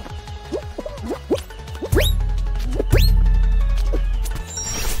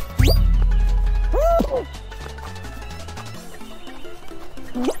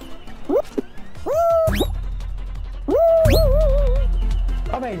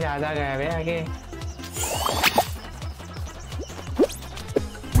 अबे ज्यादा गया बे आगे।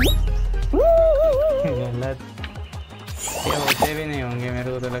 मिलते भी नहीं होंगे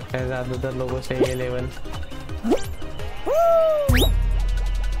मेरे को तो लगता है ज्यादातर लोगों से ये लेवल।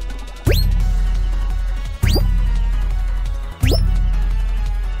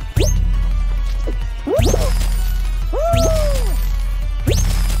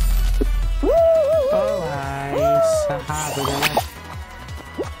 ओ भाई साहब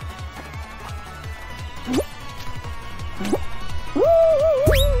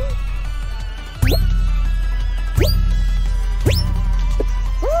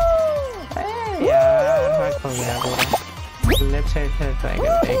लेफ्ट साइड से ट्राई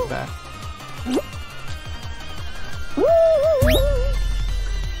करते एक बार।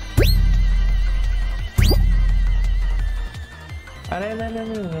 अरे यार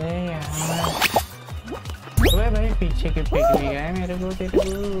भाई पीछे के फेंक भी गए मेरे को तेरे को।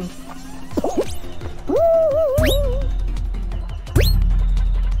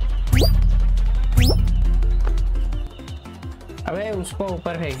 अबे उसको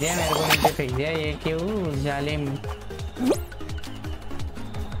ऊपर फेंक दिया मेरे को नीचे फेंक दिया, ये क्यों जालिम।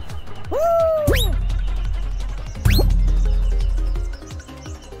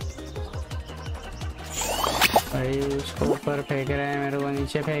 भाई उसको ऊपर फेंक रहे हैं मेरे को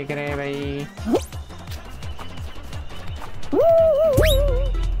नीचे फेंक रहे हैं भाई।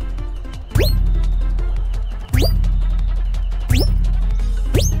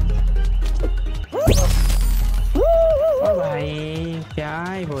 ओ भाई क्या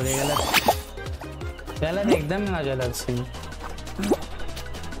ही बोले, गलत एकदम ना गलत सी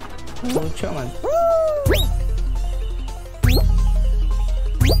पूछो मत।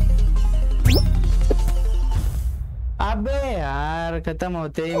 अबे यार खत्म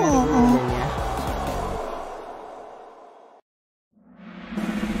होते ही मेरे को हो गया।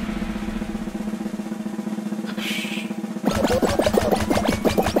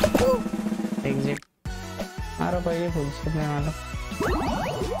 एग्जिट मारो पहले फुल स्पीड में मारो।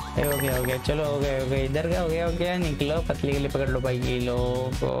 हो गया चलो हो गया इधर का हो गया निकलो पतली के लिए पकड़ लो भाई ये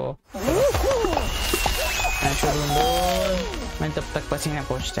लोगो। मैं तब तक पसीना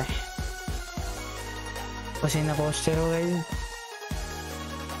पहुंचता है, पसीना पहुंचते रहो भाई।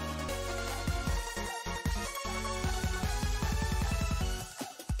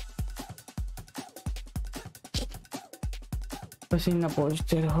 पसीना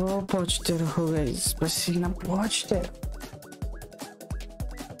पहुंचते रहो गाइस, पसीना पहुंचते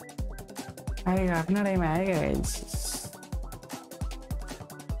आएगा अपना टाइम आएगा गाइस।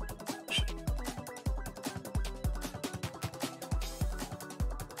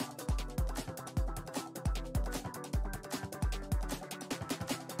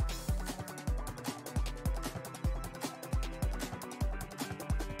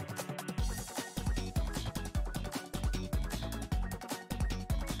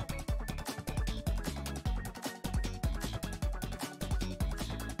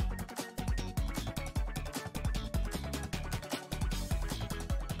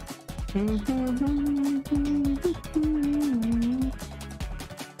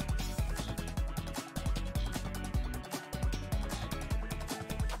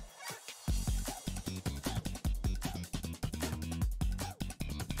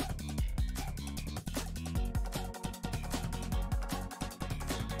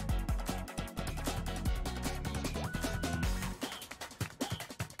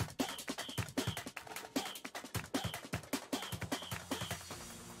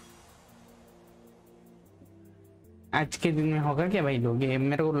 आज के दिन में होगा क्या भाई लोग, ये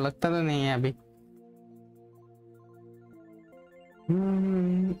मेरे को लगता तो नहीं है अभी।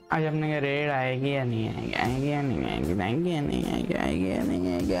 आज अपने रेड आएगी या नहीं आएगी, आएगी या नहीं आएगी, आएगी या नहीं आएगी, आएगी या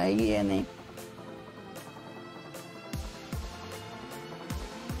नहीं आएगी, आएगी या नहीं।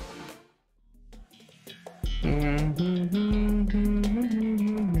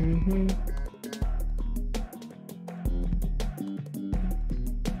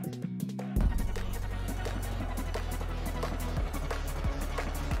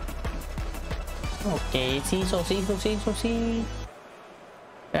 ओके सी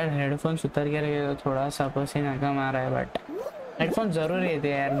यार हेडफोन्स उतर के रखे तो थोड़ा सा पसीना कम आ रहा है, बट हेडफोन जरूरी थे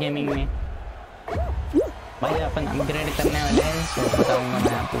यार गेमिंग में। भाई अपन अपग्रेड करने वाले हैं, तो बताऊंगा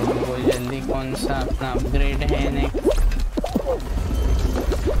मैं आप लोगों को जल्दी कौन सा अपना अपग्रेड है नहीं।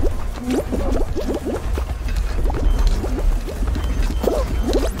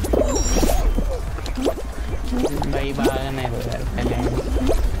 भाई भागने दो यार पहले।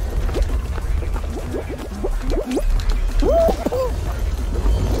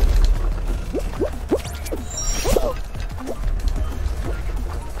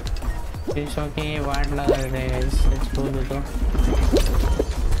 के वाट लगा देगा इससे छोड़ दो।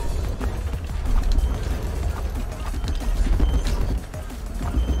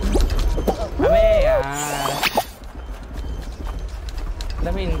 यार,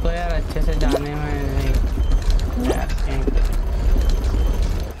 मतलब इनको यार अच्छे से जाने में नहीं यार।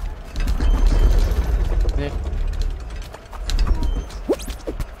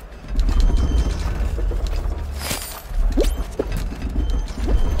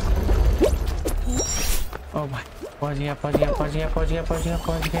 ओ भाई पहुंच गया।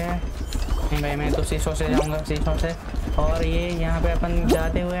 नहीं भाई मैं तो शीशों से जाऊंगा, शीशों से। और ये यहाँ पे अपन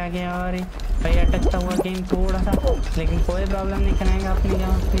जाते हुए आगे, और भाई अटकता हुआ गेम थोड़ा सा, लेकिन कोई प्रॉब्लम नहीं, कराएंगा अपनी जगह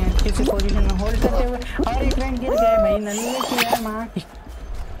अपनी अच्छी सी पोजीशन में होल्ड करते हुए। और एक रैंक गिर गए भाई, नल्ले की यार माँ की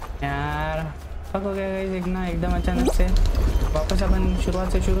यार, फक हो गया गाइस एकदम अचानक से। वापस अपन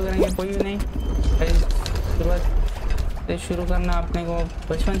शुरुआत से शुरू करेंगे, कोई भी नहीं भाई, शुरुआत से शुरू करना अपने को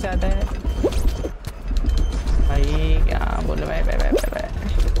बचपन से आता है भाई। क्या बोले भाई भाई भाई भाई,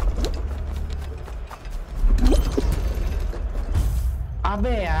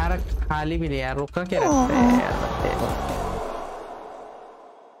 अबे यार खाली भी नहीं यार, रुका क्या रखते हैं यार बंदे को।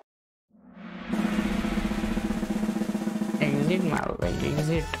 एग्जिट मारो भाई,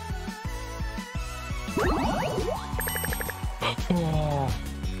 एग्जिट।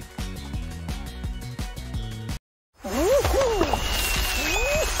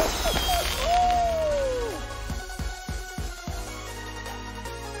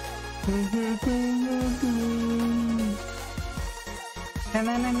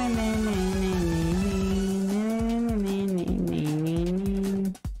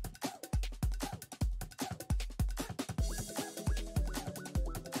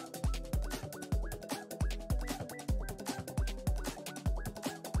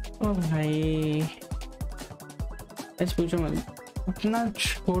 ओ भाई ऐसे पूछो मत, इतना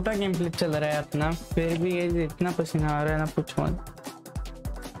छोटा गेम प्ले चल रहा है अपना, फिर भी ये इतना पसीना आ रहा है ना, पूछो मत।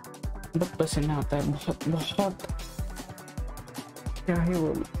 बहुत पसीना आता है, बहुत बहुत, क्या ही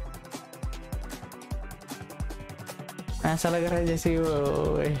बोलूं। ऐसा लग रहा है जैसे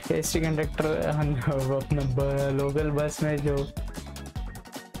वो एसटी कंडक्टर वो अपना लोकल बस में जो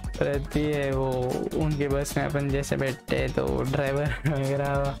रहती है, वो उनके बस में अपन जैसे बैठते हैं, तो ड्राइवर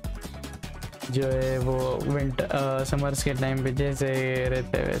वगैरह जो है वो विंटर समर्स के टाइम पे जैसे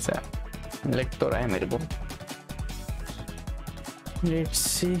रहते हैं, वैसा लग तो रहा है मेरे को। Let's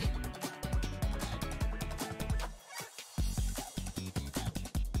see.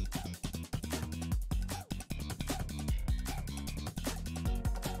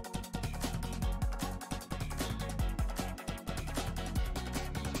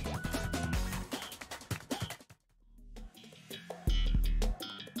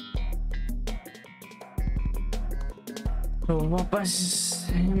 तो वापस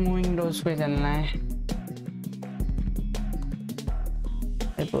मूविंग डोज पे चलना है।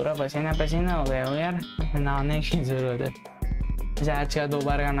 पूरा पसीना पसीना हो गया हो यार, नहाने की जरूरत है। आज का 2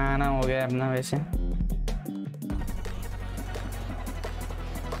 बार का नहाना हो गया अपना वैसे।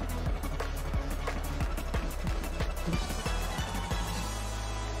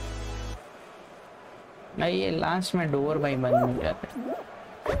 भाई ये लास्ट में डोर भाई बंद हो जाता है।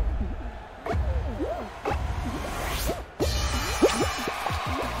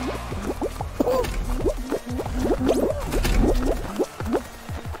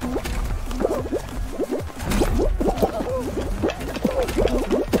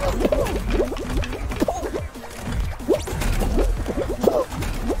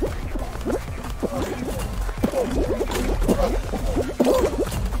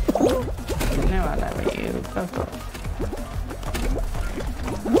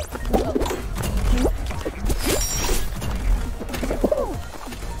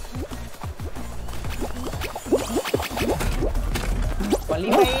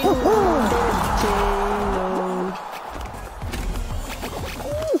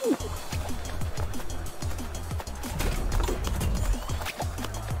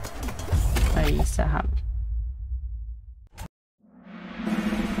 साहब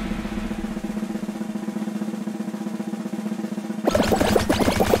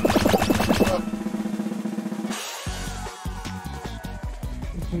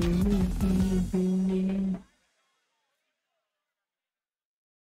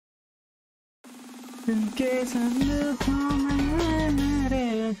के संग मेरे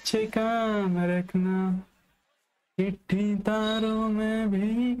अच्छे काम रखना, चिट्ठी तारों में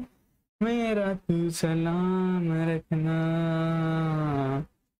भी मेरा तू सलाम रखना,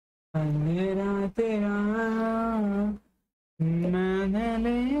 मेरा तेरा मैंने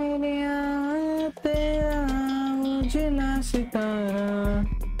ले लिया तेरा उजला सितारा,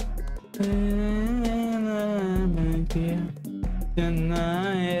 चन्ना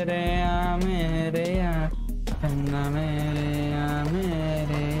मेरे आ मेरे आ, चन्ना मेरे आ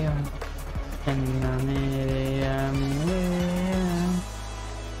मेरे आ, चन्ना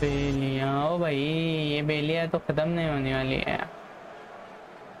ये बेलिया तो खत्म नहीं होने वाली है।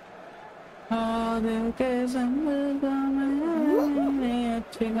 दिल के संग में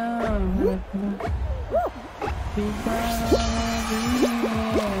अच्छे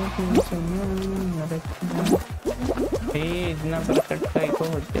इतना प्रकट का को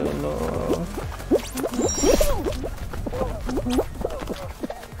होते हो लोग।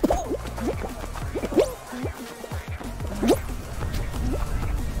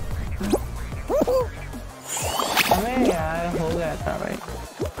 हमें यार हो गया था भाई,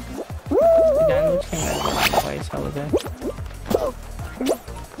 जानबूझ के मेरे को भाई ऐसा हो जाए।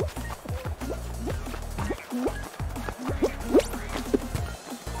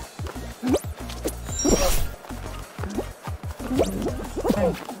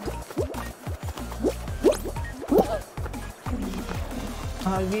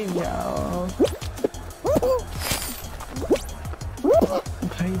 आगे जाओ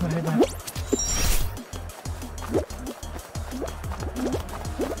भाई भाई भाई।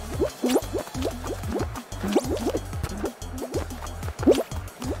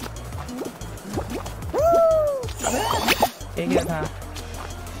 ये क्या था?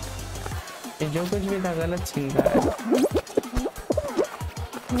 ये जो कुछ भी था गलत छीन रहा है।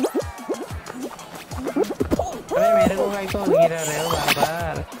 अरे मेरे को भाई को गिरा रहे हो बार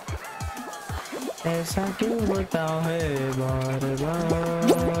बार, ऐसा क्यों बताओ है बार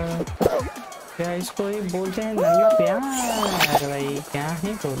बार। क्या इसको ही बोलते हैं नंगा प्यार भाई, क्या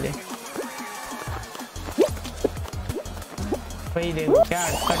ही बोले भाई। देखो क्या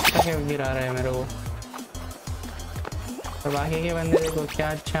अटका के गिरा रहा है मेरे को, और बाकी के बंदे देखो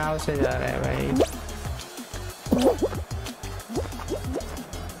क्या चाव से जा रहे हैं भाई।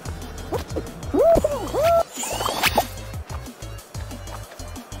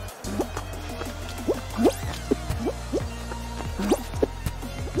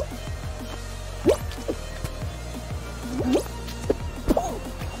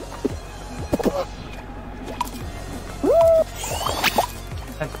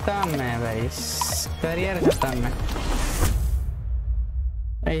 खत्म है भाई, करियर खत्म है,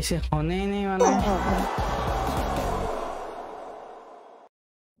 ऐसे होने ही नहीं वाला है।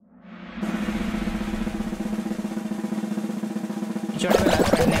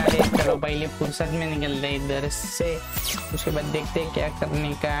 करने वाले, चलो पहले फुर्सत में निकल रहे इधर से, उसके बाद देखते क्या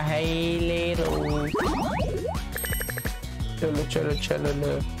करने का है। ले लो चलो चलो चलो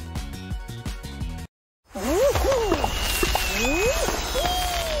लो।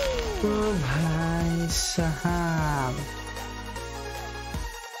 भाई साहब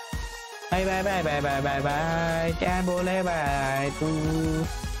bye bye bye bye bye bye bye, क्या बोले भाई तू?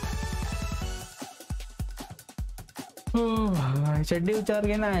 भाई चड्डी उतार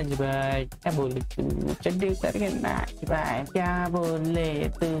के नाच भाई, क्या बोले तू? चड्डी उतार के नाच भाई, क्या बोले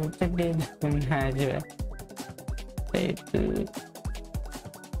तू? चड्डी उतार के नाच भाई तू।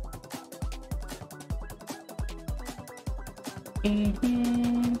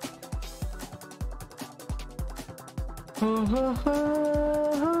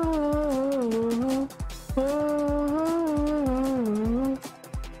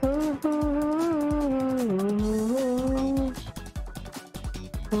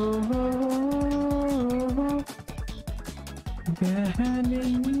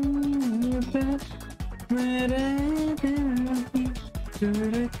 मेरे दिल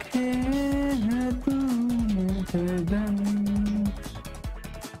रखे है तूने दम,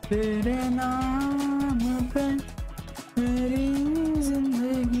 तेरे नाम पे मेरी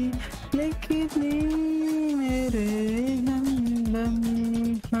जिंदगी लिखी मेरे हमदम।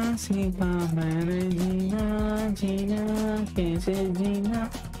 फांसी पा मैंने जीना जीना कैसे जीना,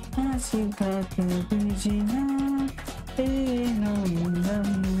 फांसी का कभी जीना तेरे हमदम।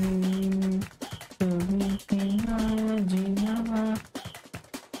 कभी जीना जीना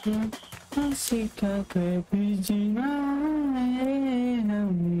फांसी का कभी जीना मेरे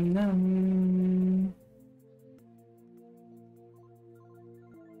हमदम।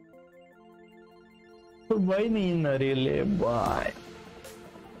 तो भाई नींद आ रही ले बाय।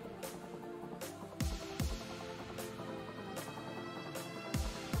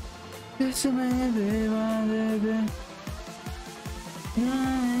 इसमें दीवाने दे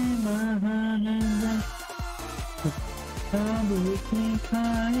बहाने दे, अब इतनी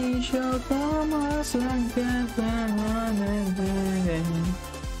ख्वाहिशों को मौसम के बहाने दे,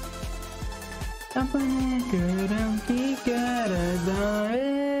 अपने करम की करदाए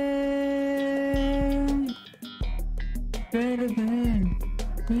कर दे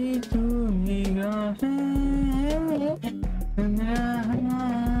कि तू निगाहें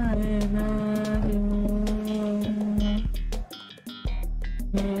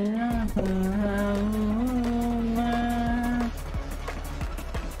मेरा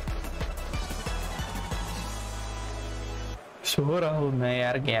मैं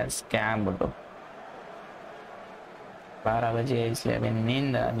यार गैस क्या बोलो 12 बजे है इसलिए अभी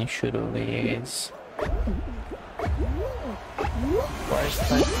नींद आनी शुरू हो गई है गाइस। फर्स्ट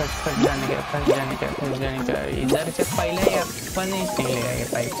जाने का इधर से पहले ही अपन ही निकलेगा ये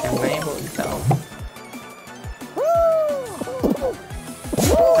पाइप से मैं ही बोलता हूँ।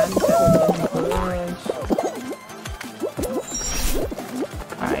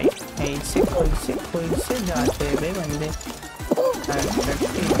 ऐसे जाते हैं बे बंदे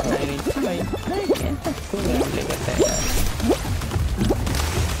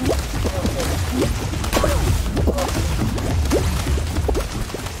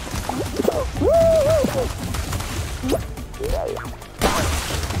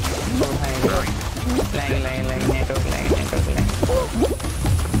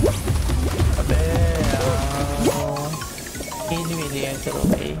करो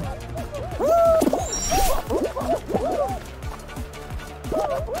भाई।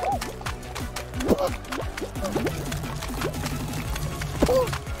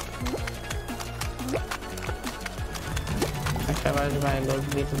 शाबाश भाई लोग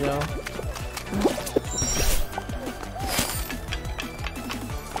दिख जाओ।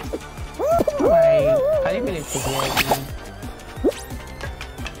 भाई खाली पे लिख दिया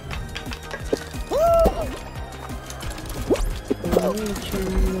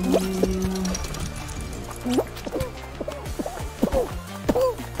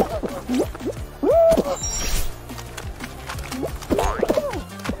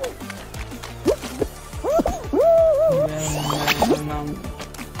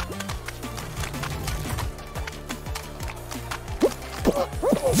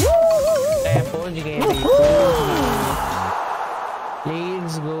पहुंच गए।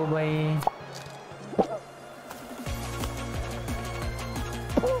 लेट्स गो भाई।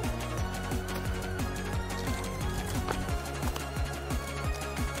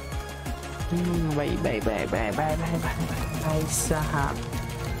 भाई bye bye bye bye bye भाई साहब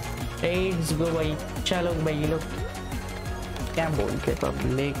लेट्स गो भाई। चलो भाई लोग क्या बोलते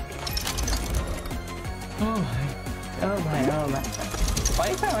पब्लिक। ओ भाई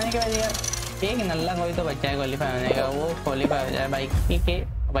क्वालीफाई होने के बाद यार एक नल्ला कोई तो बच्चा है क्वालीफाई होने का, वो क्वालीफाई हो जाए भाई। ठीक है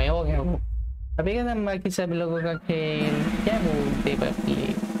भाई हो गया वो। अभी क्या बाकी सब लोगों का खेल क्या बोलते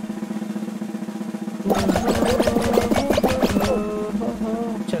पब्लिक।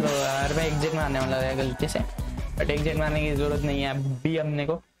 चलो यार मैं एग्जिट मारने वाला है गलती से, बट एग्जिट मारने की जरूरत नहीं है अभी अपने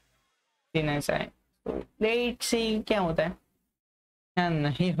को। सीन ऐसा है तो लेट्स सी क्या होता है क्या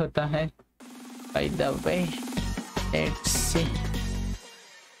नहीं होता है। By the way let's see.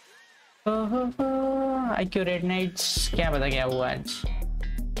 Accurate nights क्या पता क्या हुआ आज।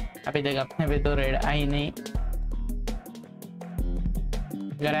 अभी तक अपने पे तो रेड आई नहीं।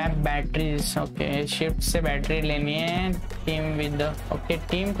 ग्रैब बैटरीज ओके शिफ्ट से बैटरी लेनी है। Team with okay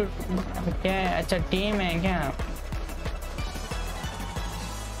team to क्या है। अच्छा टीम है क्या।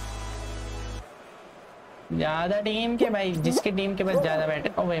 ज्यादा टीम के भाई जिसके टीम के पास ज्यादा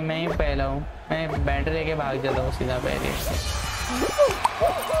बैटरी। ओ भाई मैं ही पहला हूँ, मैं बैटरी लेके भाग जाता हूँ सीधा पहले।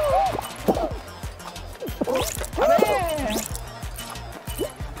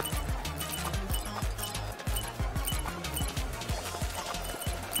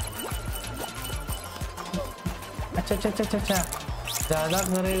 अच्छा ज्यादा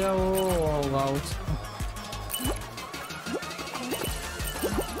करेगा वो होगा उसको।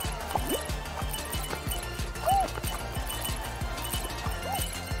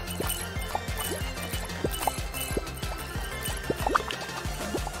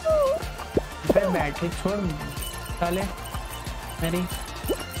 बैटरी छोड़ साले मेरी।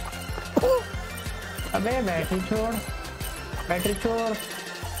 अबे बैटरी छोड़ बैटरी छोड़।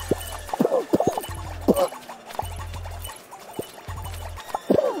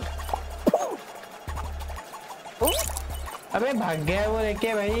 अबे भाग गया वो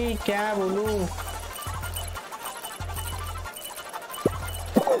लेके भाई क्या बोलूं।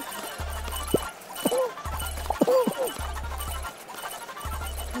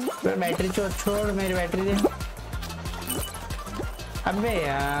 बैटरी छोड़ मेरी बैटरी दे। अबे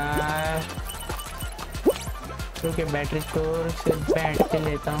यार क्योंकि बैटरी छोड़ से बैठ के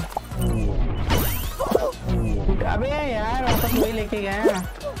लेता हूँ। अबे यार वापस वही लेके गया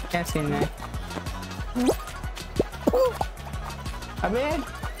क्या सीन है। अबे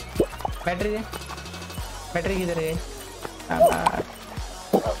बैटरी दे। बैटरी किधर है।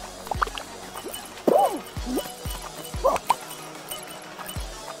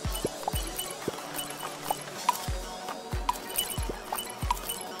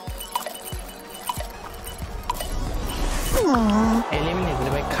 एलिमिनेट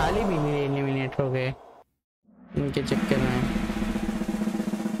भाई खाली भी नहीं एलिमिनेट हो गए इनके चक्कर में।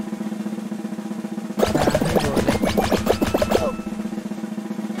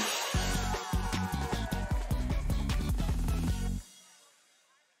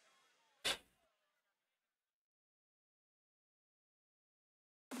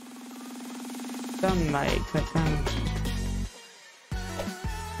 खत्म भाई खत्म।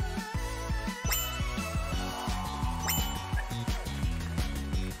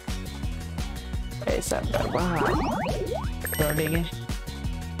 ऐसा बर्बाद ठीक है।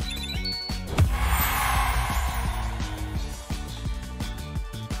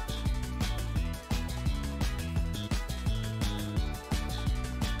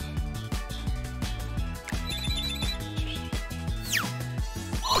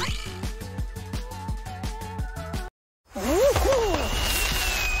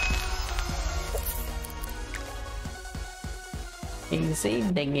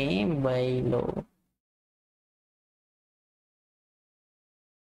 Inside the game by low.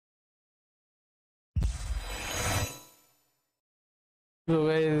 तो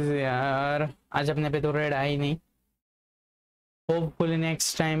गाइस यार आज अपने पे तो रेड आई नहीं, होपफुली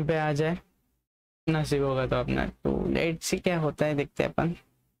नेक्स्ट टाइम पे आ जाए, नसीब होगा तो अपना। तो लेट्स सी क्या होता है, देखते हैं अपन।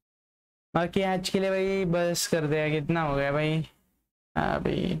 बाकी आज के लिए भाई बस कर दिया। कितना हो गया भाई?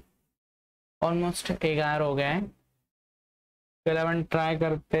 अभी ऑलमोस्ट 11 हो गया है। चल अपन ट्राई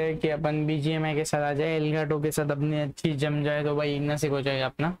करते हैं कि अपन बीजीएमआई के साथ आ जाए, एलगाटो के साथ अपनी अच्छी जम जाए तो भाई नसीब हो जाएगा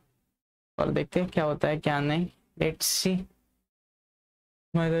अपना। और देखते हैं क्या होता है क्या नहीं, लेट्स सी।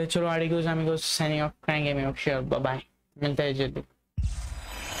 चलो आड़ी को signing off crank gaming official, bye bye, मिलते हैं जल्दी।